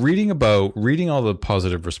reading all the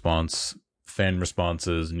positive response, fan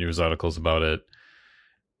responses, news articles about it,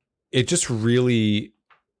 it just really,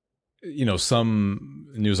 some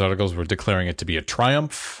news articles were declaring it to be a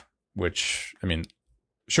triumph, which, I mean,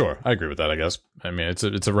 sure, I agree with that, I guess. I mean, it's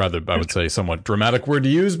a rather, I would say, somewhat dramatic word to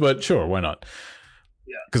use, but sure, why not?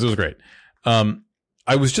 Yeah. Because it was great.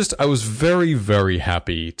 I was very, very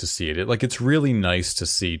happy to see it. It's really nice to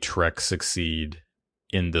see Trek succeed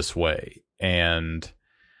in this way. And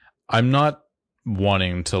I'm not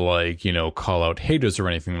wanting to call out haters or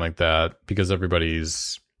anything like that, because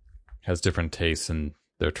everybody's has different tastes in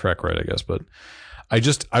their Trek, right? I guess. But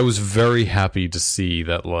I was very happy to see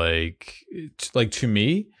that, to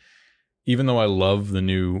me, even though I love the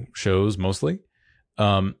new shows mostly,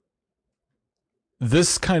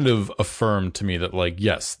 this kind of affirmed to me that,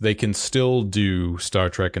 yes, they can still do Star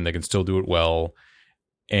Trek and they can still do it well,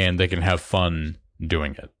 and they can have fun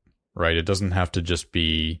doing it. Right? It doesn't have to just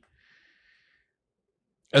be,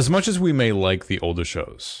 as much as we may like the older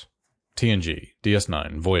shows, TNG,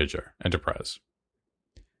 DS9, Voyager, Enterprise,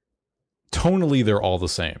 tonally they're all the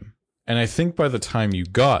same. And I think by the time you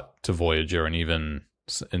got to Voyager and even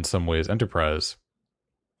in some ways Enterprise,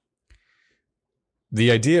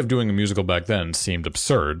 the idea of doing a musical back then seemed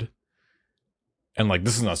absurd. And like,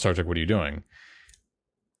 this is not Star Trek, what are you doing?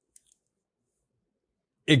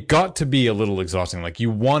 It got to be a little exhausting. Like,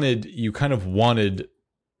 you were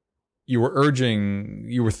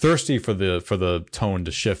thirsty for the tone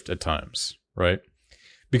to shift at times, right?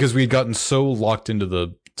 Because we had gotten so locked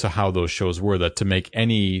into how those shows were that to make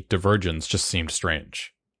any divergence just seemed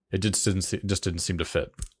strange. It just didn't seem to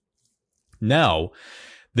fit. Now,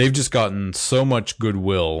 they've just gotten so much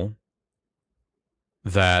goodwill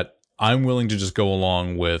that I'm willing to just go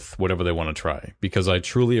along with whatever they want to try, because I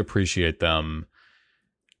truly appreciate them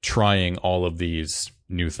trying all of these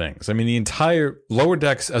new things. I mean, the entire Lower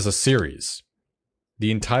Decks as a series, the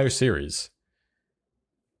entire series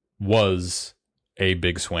was a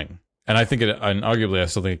big swing. And I think and arguably I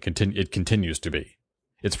still think it continues to be.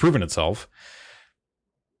 It's proven itself.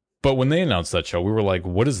 But when they announced that show, we were like,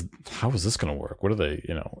 how is this going to work? What are they,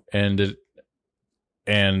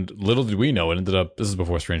 and little did we know, this is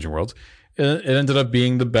before Stranger Worlds, it ended up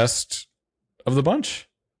being the best of the bunch.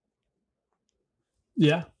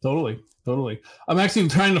 Yeah, totally. I'm actually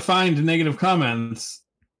trying to find negative comments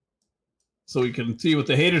so we can see what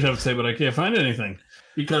the haters have to say, but I can't find anything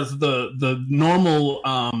because the normal,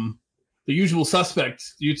 the usual suspect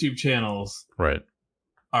YouTube channels, right,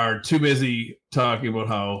 are too busy talking about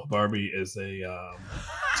how Barbie is a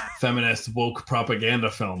feminist woke propaganda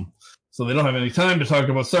film. So they don't have any time to talk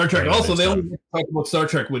about Star Trek. Also, they only talk about Star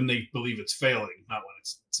Trek when they believe it's failing, not when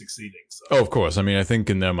it's succeeding. So. Oh, of course. I mean, I think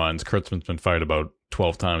in their minds, Kurtzman's been fired about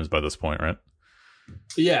 12 times by this point, right?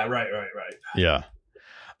 Yeah, right. Yeah.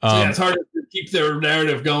 So it's hard to keep their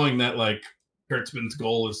narrative going that, like, Kurtzman's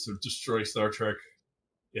goal is to destroy Star Trek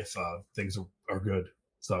if things are good.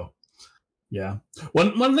 So, yeah.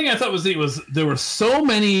 One thing I thought was there were so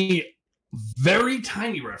many very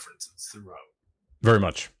tiny references throughout. Very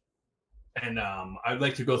much. And I'd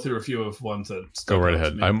like to go through a few of ones that go right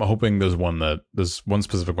ahead. I'm hoping there's one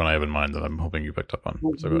specific one I have in mind that I'm hoping you picked up on.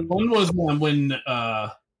 So one was when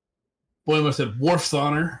Boimler said Worf's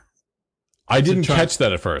honor. I didn't catch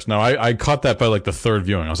that at first. No, I caught that by like the third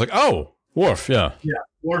viewing. I was like, oh, Worf, yeah. Yeah,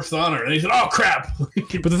 Worf's honor. And he said, oh, crap.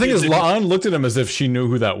 But the thing is, La'an looked at him as if she knew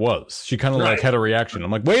who that was. She kind of like had a reaction.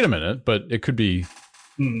 I'm like, wait a minute, but it could be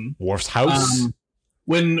Worf's house.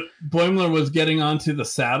 When Boimler was getting onto the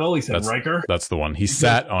saddle, he said Riker. That's the one. He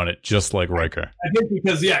sat on it just like Riker. I think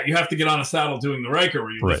because, you have to get on a saddle doing the Riker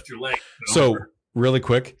where you lift your leg. So, really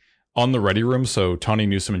quick, on the ready room, so Tawny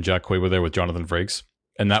Newsome and Jack Quaid were there with Jonathan Frakes,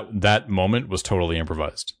 and that moment was totally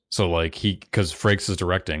improvised. So, like, because Frakes is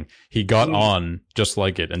directing, he got on just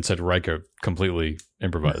like it and said Riker, completely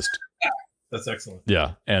improvised. That's excellent.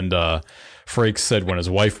 Yeah, and Frakes said when his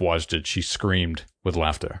wife watched it, she screamed with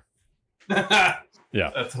laughter. Yeah,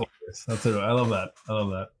 that's hilarious. I love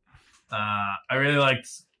that. I really liked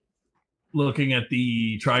looking at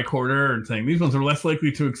the tricorder and saying these ones are less likely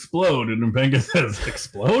to explode, and Mbenga says,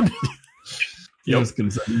 "Explode." Yep,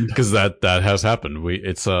 because that has happened.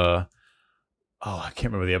 I can't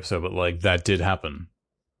remember the episode, but like that did happen.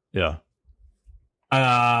 Yeah.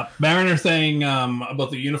 Mariner saying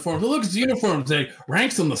about the uniforms. Look, it's uniforms. They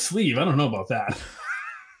ranks on the sleeve. I don't know about that.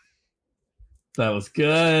 That was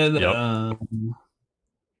good. Yep.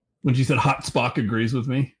 When she said hot Spock agrees with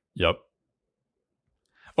me. Yep.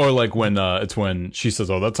 Or like when it's when she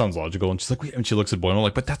says, "Oh, that sounds logical," and she's like, and she looks at Boimler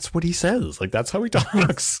like, "But that's what he says. Like that's how he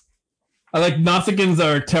talks." I like Nothicans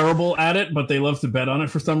are terrible at it, but they love to bet on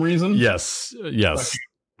it for some reason. Yes.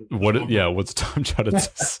 What's Tom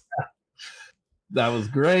Judith? That was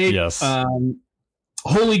great. Yes.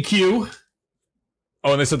 Holy Q.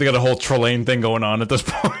 Oh, and they said they got a whole Trelane thing going on at this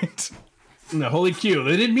point. No, Holy Q.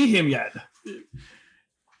 They didn't meet him yet.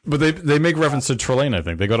 But they make reference to Trelane, I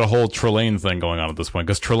think. They got a whole Trelane thing going on at this point,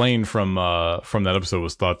 because Trelane from that episode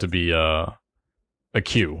was thought to be a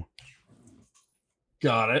Q.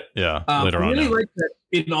 Got it. Yeah, later on. I really like that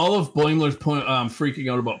in all of Boimler's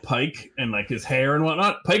freaking out about Pike and like his hair and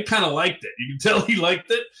whatnot. Pike kind of liked it. You can tell he liked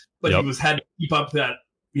it, but he had to keep up that,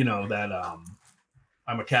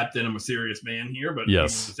 I'm a captain, I'm a serious man here. But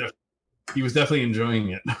yes, he was definitely enjoying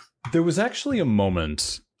it. There was actually a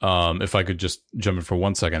moment, if I could just jump in for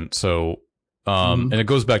 1 second. So, and it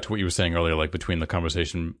goes back to what you were saying earlier, like between the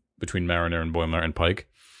conversation between Mariner and Boimler and Pike.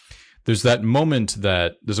 There's a moment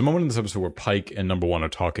in this episode where Pike and Number One are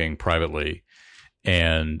talking privately,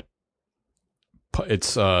 and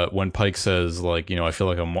it's when Pike says, like, I feel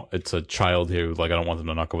like it's a child here, like I don't want them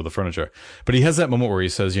to knock over the furniture. But he has that moment where he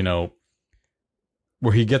says,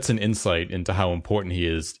 where he gets an insight into how important he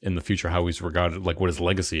is in the future, how he's regarded, like what his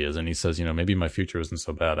legacy is. And he says, maybe my future isn't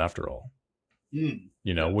so bad after all.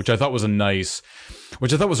 Which I thought was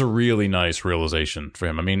a really nice realization for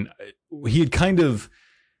him. I mean, he had kind of,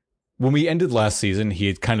 when we ended last season, he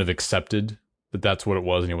had kind of accepted that that's what it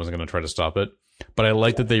was and he wasn't going to try to stop it. But I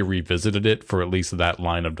like that they revisited it for at least that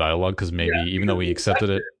line of dialogue, because maybe even though he accepted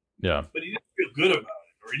it, but he didn't feel good about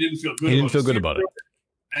it, or he didn't feel good about it.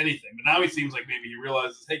 Anything, but now he seems like maybe he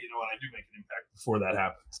realizes, hey, you know what, I do make an impact before that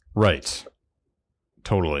happens. Right.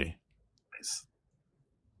 Totally. Nice.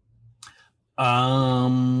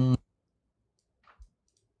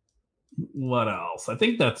 What else? I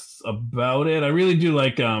think that's about it. I really do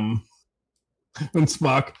like when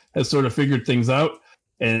Spock has sort of figured things out,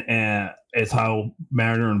 and as how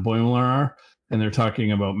Mariner and Boimler are, and they're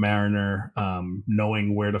talking about Mariner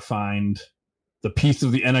knowing where to find the piece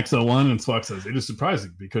of the NX-01, and Spock says, it is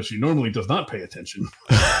surprising because she normally does not pay attention.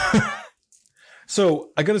 So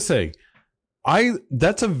I gotta say,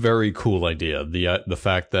 that's a very cool idea. The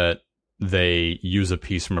fact that they use a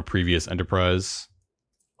piece from a previous Enterprise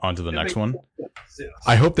onto the next one. Yes.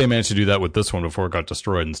 I hope they managed to do that with this one before it got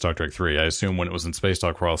destroyed in Star Trek 3. I assume when it was in Space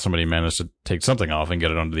Dock Crawl, somebody managed to take something off and get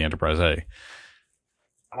it onto the Enterprise A.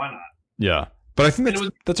 Why not? Yeah. But I think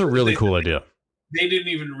that's a really cool idea. They didn't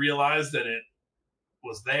even realize that it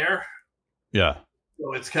was there. Yeah.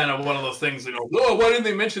 So it's kind of one of those things, oh, why didn't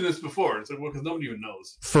they mention this before? It's like, well, because nobody even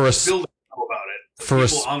knows. Buildings know about it.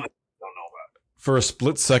 People on the don't know about it. For a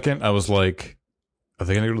split second, I was like, are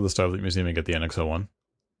they going to go to the Starfleet Museum and get the NX-01?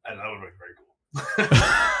 And that would be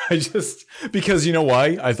very cool. Because you know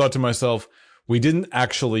why? I thought to myself, we didn't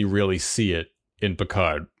actually really see it in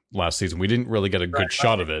Picard last season. We didn't really get a good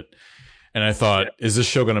shot of it. And I thought, is this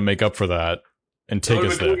show going to make up for that and take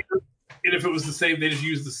us there? And if it was the same, they just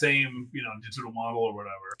used the same, digital model or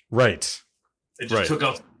whatever. Right. They just took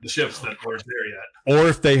out the ships that weren't there yet. Or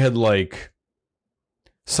if they had,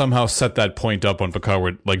 somehow set that point up on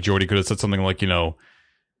Picard where, Geordi could have said something like,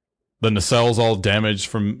 the nacelles all damaged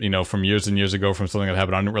from years and years ago from something that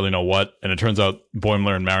happened. I don't really know what. And it turns out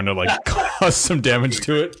Boimler and Mariner, caused some damage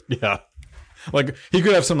to it. Yeah. He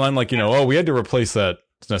could have some line we had to replace that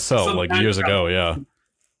nacelle, years ago. Yeah.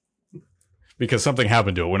 Because something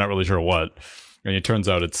happened to it. We're not really sure what. And it turns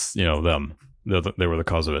out it's, them. They were the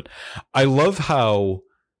cause of it. I love how...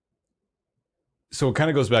 So it kind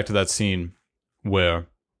of goes back to that scene where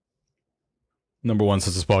number one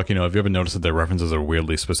says to Spock, have you ever noticed that their references are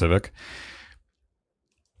weirdly specific?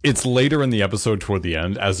 It's later in the episode toward the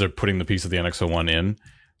end, as they're putting the piece of the NX-01 in,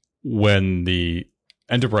 when the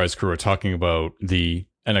Enterprise crew are talking about the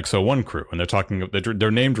NX-01 crew, and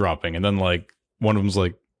they're name dropping, and then one of them's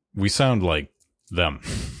like, we sound like them.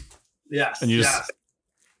 Yes. And you just...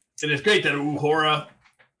 And it's great that Uhura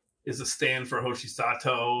is a stand for Hoshi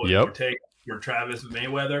Sato and Ortega for Travis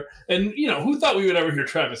Mayweather. And, who thought we would ever hear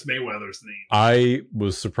Travis Mayweather's name? I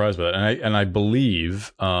was surprised by that. And I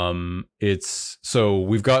believe it's... So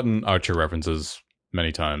we've gotten Archer references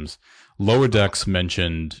many times. Lower Decks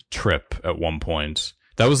mentioned Trip at one point.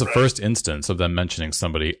 That was the first instance of them mentioning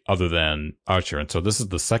somebody other than Archer. And so this is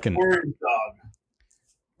the second... Orange Dog.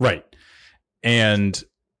 Right.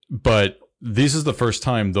 But this is the first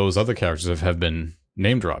time those other characters have been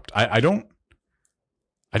name dropped. I don't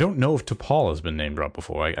know if T'Pol has been name dropped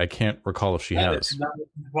before. I can't recall if she has.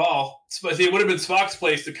 T'Pol. See, it would have been Spock's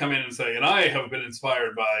place to come in and say, and I have been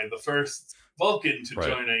inspired by the first Vulcan to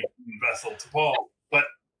join a vessel, T'Pol. But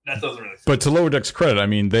that doesn't really. But to Lower Deck's credit, I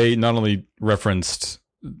mean, they not only referenced,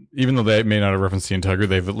 even though they may not have referenced the Integra,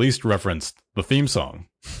 they've at least referenced the theme song.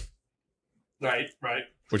 Right.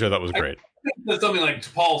 Which I thought was great. I think that's something like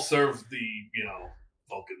T'Pol served the,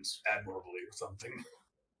 Vulcans admirably or something.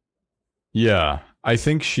 Yeah, I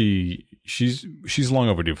think she's long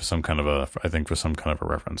overdue for some kind of a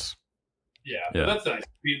reference. Yeah. That's nice.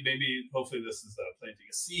 Maybe hopefully this is planting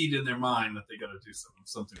a seed in their mind that they got to do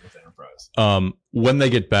something with Enterprise. When they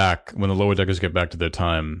get back, when the Lower Deckers get back to their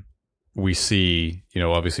time, we see,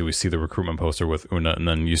 obviously we see the recruitment poster with Una, and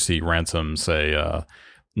then you see Ransom say,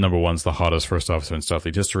 number one's the hottest first officer in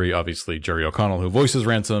Starfleet history. Obviously, Jerry O'Connell, who voices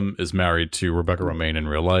Ransom, is married to Rebecca Romaine in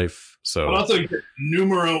real life. So, but also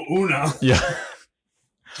numero uno. Yeah.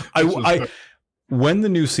 When the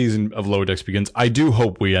new season of Lower Decks begins, I do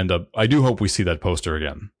hope we see that poster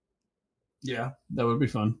again. Yeah, that would be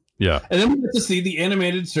fun. Yeah. And then we get to see the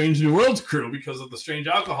animated Strange New Worlds crew because of the strange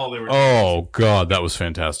alcohol they were drinking. Oh, God, that was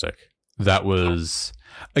fantastic. That was,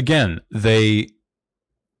 again, they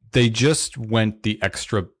just went the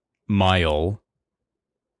extra mile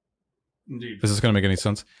Indeed. Is this going to make any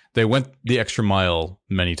sense? They went the extra mile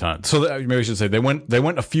many times. So maybe I should say they went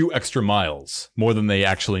a few extra miles more than they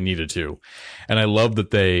actually needed to. And I love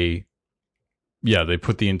that they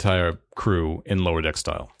put the entire crew in Lower Deck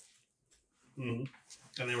style. Mm-hmm.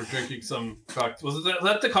 And they were drinking some cocktail. Was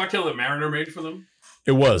that the cocktail that Mariner made for them?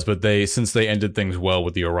 It was, but since they ended things well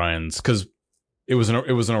with the Orions, because it was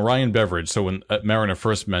an Orion beverage. So when Mariner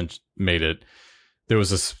first made it, there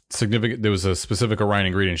was a specific Orion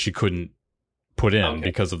ingredient she couldn't put in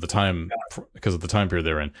because of the time period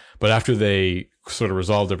they're in. But after they sort of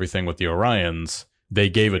resolved everything with the Orions, they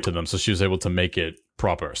gave it to them, so she was able to make it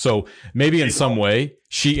proper. So maybe in some way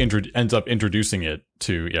she ends up introducing it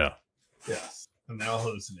to Yes, and they all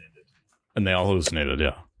hallucinated.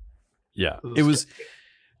 Yeah.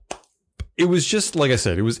 It was just like I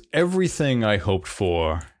said. It was everything I hoped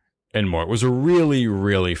for and more. It was a really,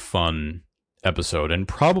 really fun episode, and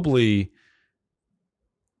probably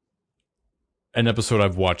an episode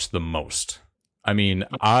I've watched the most. I mean,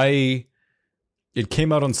 it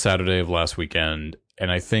came out on Saturday of last weekend,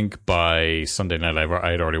 and I think by Sunday night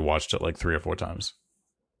I had already watched it like 3 or 4 times.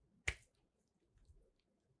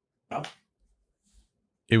 Oh.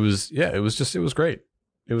 It was great.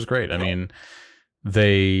 It was great. I mean,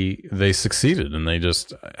 they succeeded, and they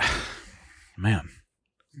just man.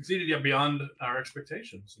 Succeeded beyond our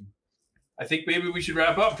expectations. I think maybe we should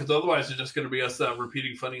wrap up, because otherwise it's just going to be us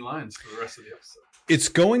repeating funny lines for the rest of the episode. It's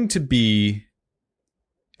going to be,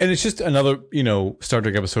 and it's just another, Star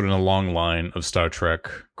Trek episode in a long line of Star Trek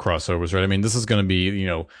crossovers, right? I mean, this is going to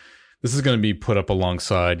be put up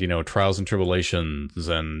alongside, Trials and Tribulations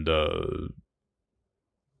and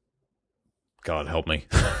God help me,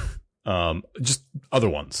 just other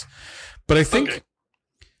ones. But I think,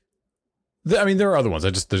 there are other ones.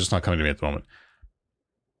 they're just not coming to me at the moment.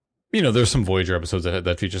 There's some Voyager episodes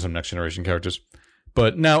that feature some Next Generation characters.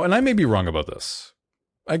 But now, and I may be wrong about this.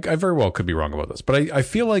 I very well could be wrong about this. But I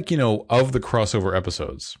feel like, of the crossover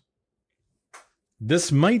episodes,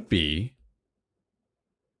 this might be...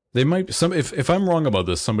 If I'm wrong about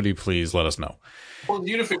this, somebody please let us know. Well,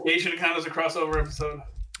 Unification count as a crossover episode?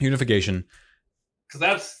 Unification. Because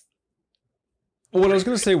that's... Well, what I was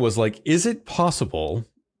going to say was, is it possible,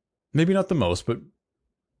 maybe not the most, but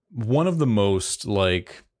one of the most,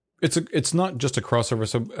 it's not just a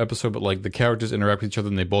crossover episode, but the characters interact with each other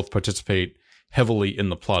and they both participate heavily in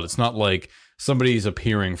the plot. It's not like somebody's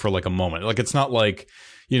appearing for a moment. It's not like,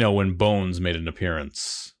 when Bones made an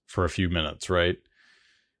appearance for a few minutes, right?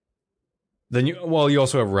 Then you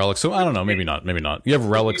also have Relics. So I don't know, maybe not. You have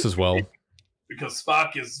Relics as well. Because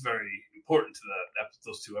Spock is very important to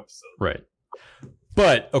those 2 episodes. Right.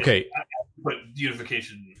 But, okay. But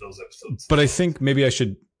Unification in those episodes. But I think maybe I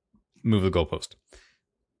should move the goalpost.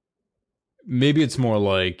 Maybe it's more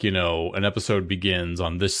like, an episode begins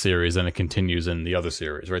on this series and it continues in the other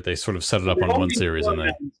series, right? They sort of set it up on one series and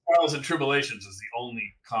then Trials and Tribulations is the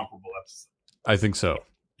only comparable episode. I think so.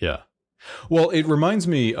 Yeah. Well, it reminds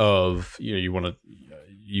me of,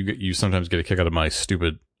 you sometimes get a kick out of my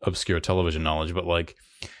stupid obscure television knowledge, but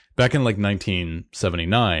back in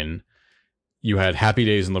 1979, you had Happy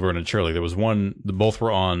Days and Laverne and Shirley. There was one, both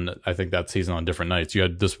were on, I think, that season on different nights. You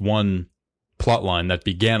had this one plot line that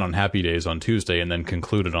began on Happy Days on Tuesday and then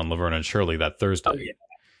concluded on Laverne and Shirley that Thursday. Oh, yeah.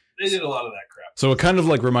 They did a lot of that crap. So it kind of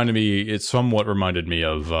it somewhat reminded me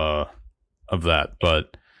of that,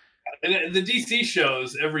 but. And the DC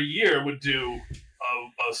shows every year would do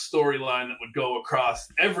a storyline that would go across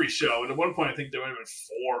every show. And at one point, I think there would have been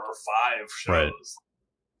 4 or 5 shows. Right.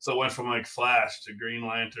 So it went from Flash to Green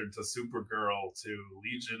Lantern to Supergirl to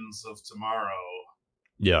Legions of Tomorrow.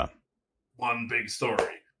 Yeah. One big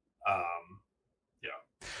story.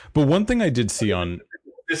 But one thing I did see on...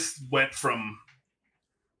 This went from...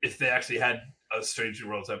 If they actually had a Strange New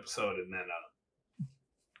Worlds episode and then...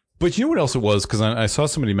 But you know what else it was? Because I saw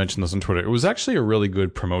somebody mention this on Twitter. It was actually a really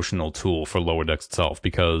good promotional tool for Lower Decks itself,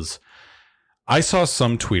 because I saw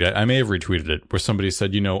some tweet, I may have retweeted it, where somebody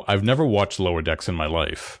said, I've never watched Lower Decks in my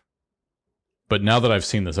life, but now that I've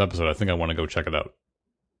seen this episode, I think I want to go check it out.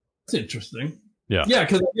 That's interesting. Yeah. Yeah,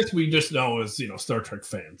 because I guess we just know as, Star Trek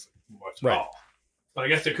fans. Watch it right. all. But I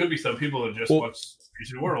guess there could be some people that just watch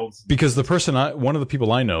Strange New Worlds. Because one of the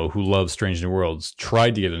people I know who loves Strange New Worlds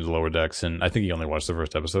tried to get into Lower Decks, and I think he only watched the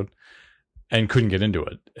first episode and couldn't get into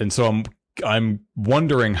it. And so I'm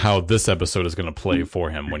wondering how this episode is going to play for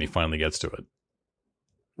him when he finally gets to it.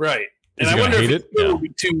 Right. And I wonder if it will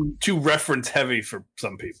be too reference heavy for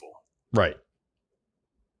some people. Right.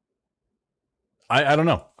 I don't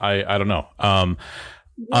know. I don't know. I'm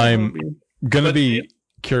going to be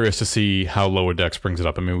curious to see how Lower Decks brings it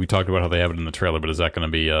up. I mean, we talked about how they have it in the trailer, but is that going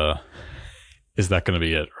to be it,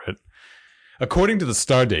 right? according to the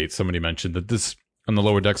Stardate, somebody mentioned that this, on the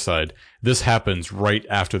lower deck side, this happens right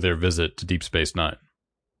after their visit to Deep Space Nine.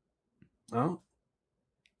 Oh.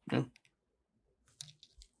 Yeah.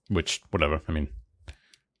 Which, whatever. I mean,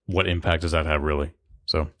 what impact does that have, really?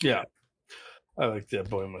 So yeah, I like that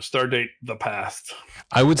boy. Stardate, the past.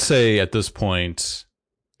 I would say at this point,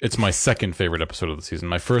 it's my second favorite episode of the season.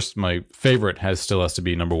 My favorite still has to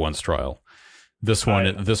be number 1's Trial. This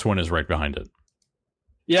one is right behind it.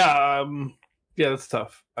 Yeah, that's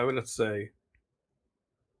tough. I would have to say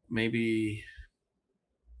maybe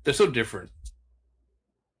they're so different.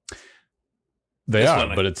 They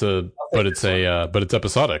are, but it's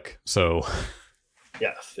episodic. So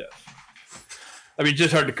yes. I mean,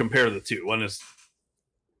 just hard to compare the two. One is,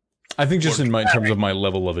 I think, just in terms of my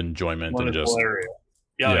level of enjoyment and just hilarious.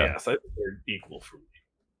 Yes, I think they're equal for me.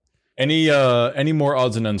 Any more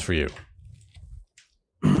odds and ends for you?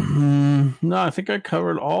 No, I think I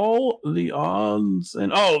covered all the odds.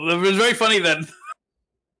 And it was very funny that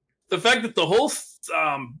the fact that the whole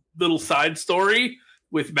little side story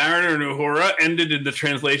with Mariner and Uhura ended in the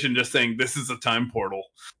translation just saying, "This is a time portal."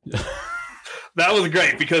 That was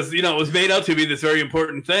great because, it was made out to be this very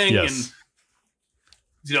important thing. Yes.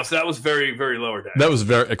 And, so that was very, very lower decks. That was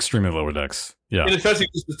very extremely lower decks. Yeah. And especially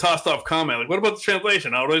just the tossed off comment. Like, what about the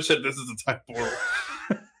translation? I would have said this is a time portal.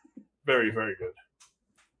 Very, very good.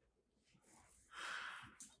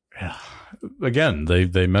 Yeah. Again,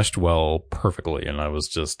 they meshed well perfectly, and I was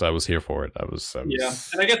here for it. I was. Yeah,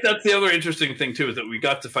 and I guess that's the other interesting thing too, is that we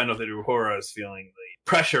got to find out that Uhura is feeling the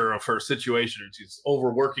pressure of her situation, and she's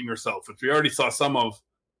overworking herself, which we already saw some of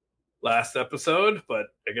last episode, but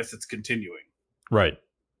I guess it's continuing. Right.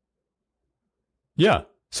 Yeah.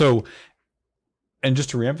 So, and just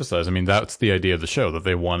to reemphasize, I mean, that's the idea of the show, that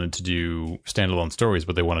they wanted to do standalone stories,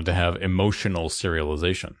 but they wanted to have emotional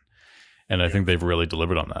serialization. And I think they've really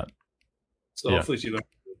delivered on that. So hopefully she learns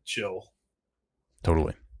to chill.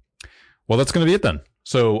 Totally. Well, that's going to be it then.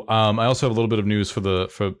 So I also have a little bit of news for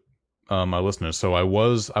my listeners. So I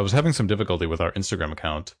was having some difficulty with our Instagram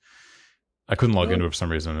account. I couldn't log into it for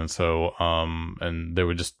some reason, and so and they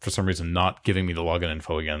were just for some reason not giving me the login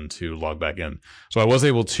info again to log back in. So I was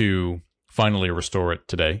able to finally restore it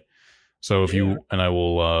today. So if you and I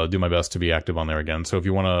will do my best to be active on there again. So if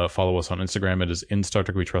you want to follow us on Instagram, it is in Star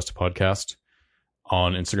Trek We Trust podcast.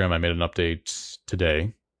 On Instagram, I made an update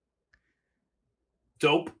today.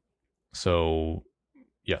 Dope. So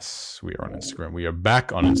yes, we are on Instagram. We are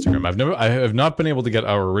back on Instagram. I have not been able to get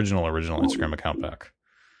our original Instagram account back.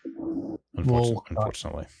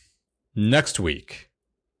 Unfortunately. Next week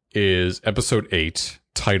is episode 8,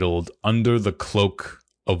 titled "Under the Cloak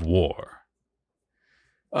of War."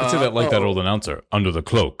 I'd say that like that old announcer, "Under the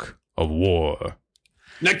Cloak of War."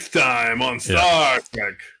 Next time on Star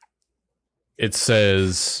Trek. It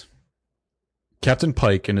says, Captain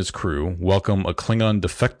Pike and his crew welcome a Klingon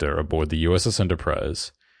defector aboard the USS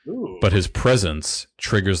Enterprise, but his presence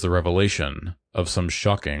triggers the revelation of some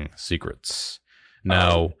shocking secrets.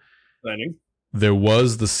 Now, there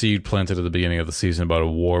was the seed planted at the beginning of the season about a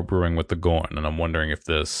war brewing with the Gorn, and I'm wondering if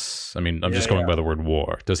this, I'm just going by the word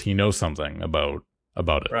war. Does he know something about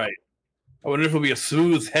it? Right. I wonder if it'll be a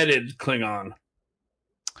smooth-headed Klingon.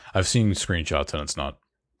 I've seen screenshots and it's not.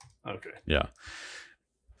 Okay. Yeah.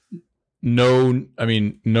 No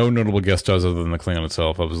notable guest stars other than the Klingon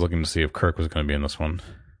itself. I was looking to see if Kirk was going to be in this one,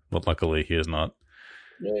 but luckily he is not.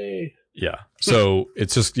 Yay. Yeah. So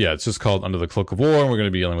it's just called Under the Cloak of War, and we're going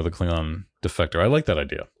to be dealing with a Klingon defector. I like that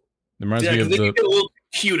idea. It reminds me of they get a little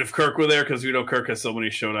cute if Kirk were there, because Kirk has so many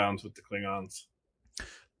showdowns with the Klingons.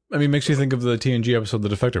 Makes you think of the TNG episode, The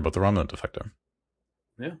Defector, about the Romulan defector.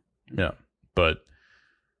 Yeah. Yeah. But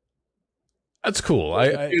that's cool.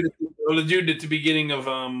 The dude at the beginning of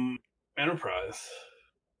Enterprise,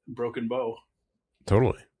 Broken Bow.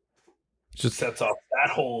 Totally. Just sets off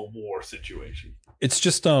that whole war situation. It's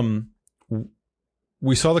just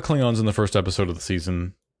we saw the Klingons in the first episode of the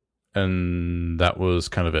season, and that was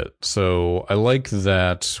kind of it. So I like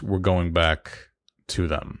that we're going back to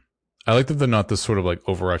them. I like that they're not this sort of like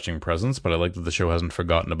overarching presence, but I like that the show hasn't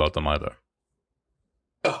forgotten about them either.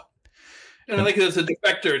 Oh. And I like that it's a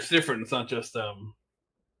defector. It's different. It's not just a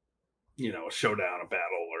showdown, a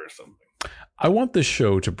battle, or something. I want this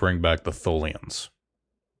show to bring back the Tholians.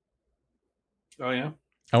 Oh yeah,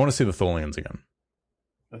 I want to see the Tholians again.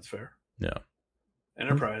 That's fair. Yeah,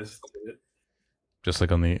 Enterprise did it. Just like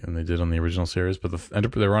they did on the original series, but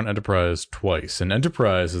they were on Enterprise twice, and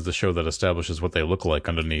Enterprise is the show that establishes what they look like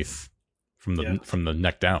underneath from the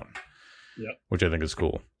neck down. Yeah, which I think is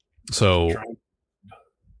cool. So,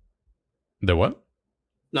 the what?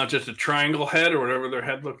 Not just a triangle head or whatever their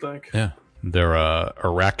head looked like. Yeah, They're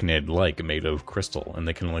arachnid-like, made of crystal, and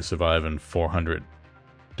they can only survive in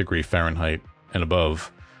 400-degree Fahrenheit and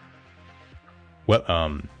above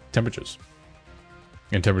temperatures.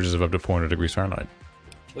 And temperatures of up to 400 degrees Fahrenheit.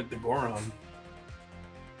 Like the Goron.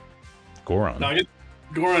 Goron? No, I guess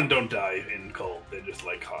Goron don't die in cold. They just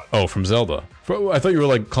like hot. Oh, from Zelda. I thought you were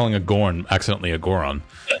like calling a Gorn accidentally a Goron.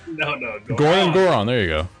 No. Goron. There you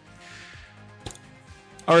go.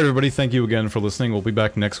 All right, everybody. Thank you again for listening. We'll be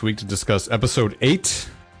back next week to discuss episode 8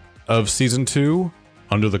 of season 2,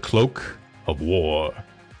 Under the Cloak of War.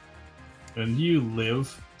 And you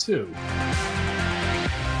live too.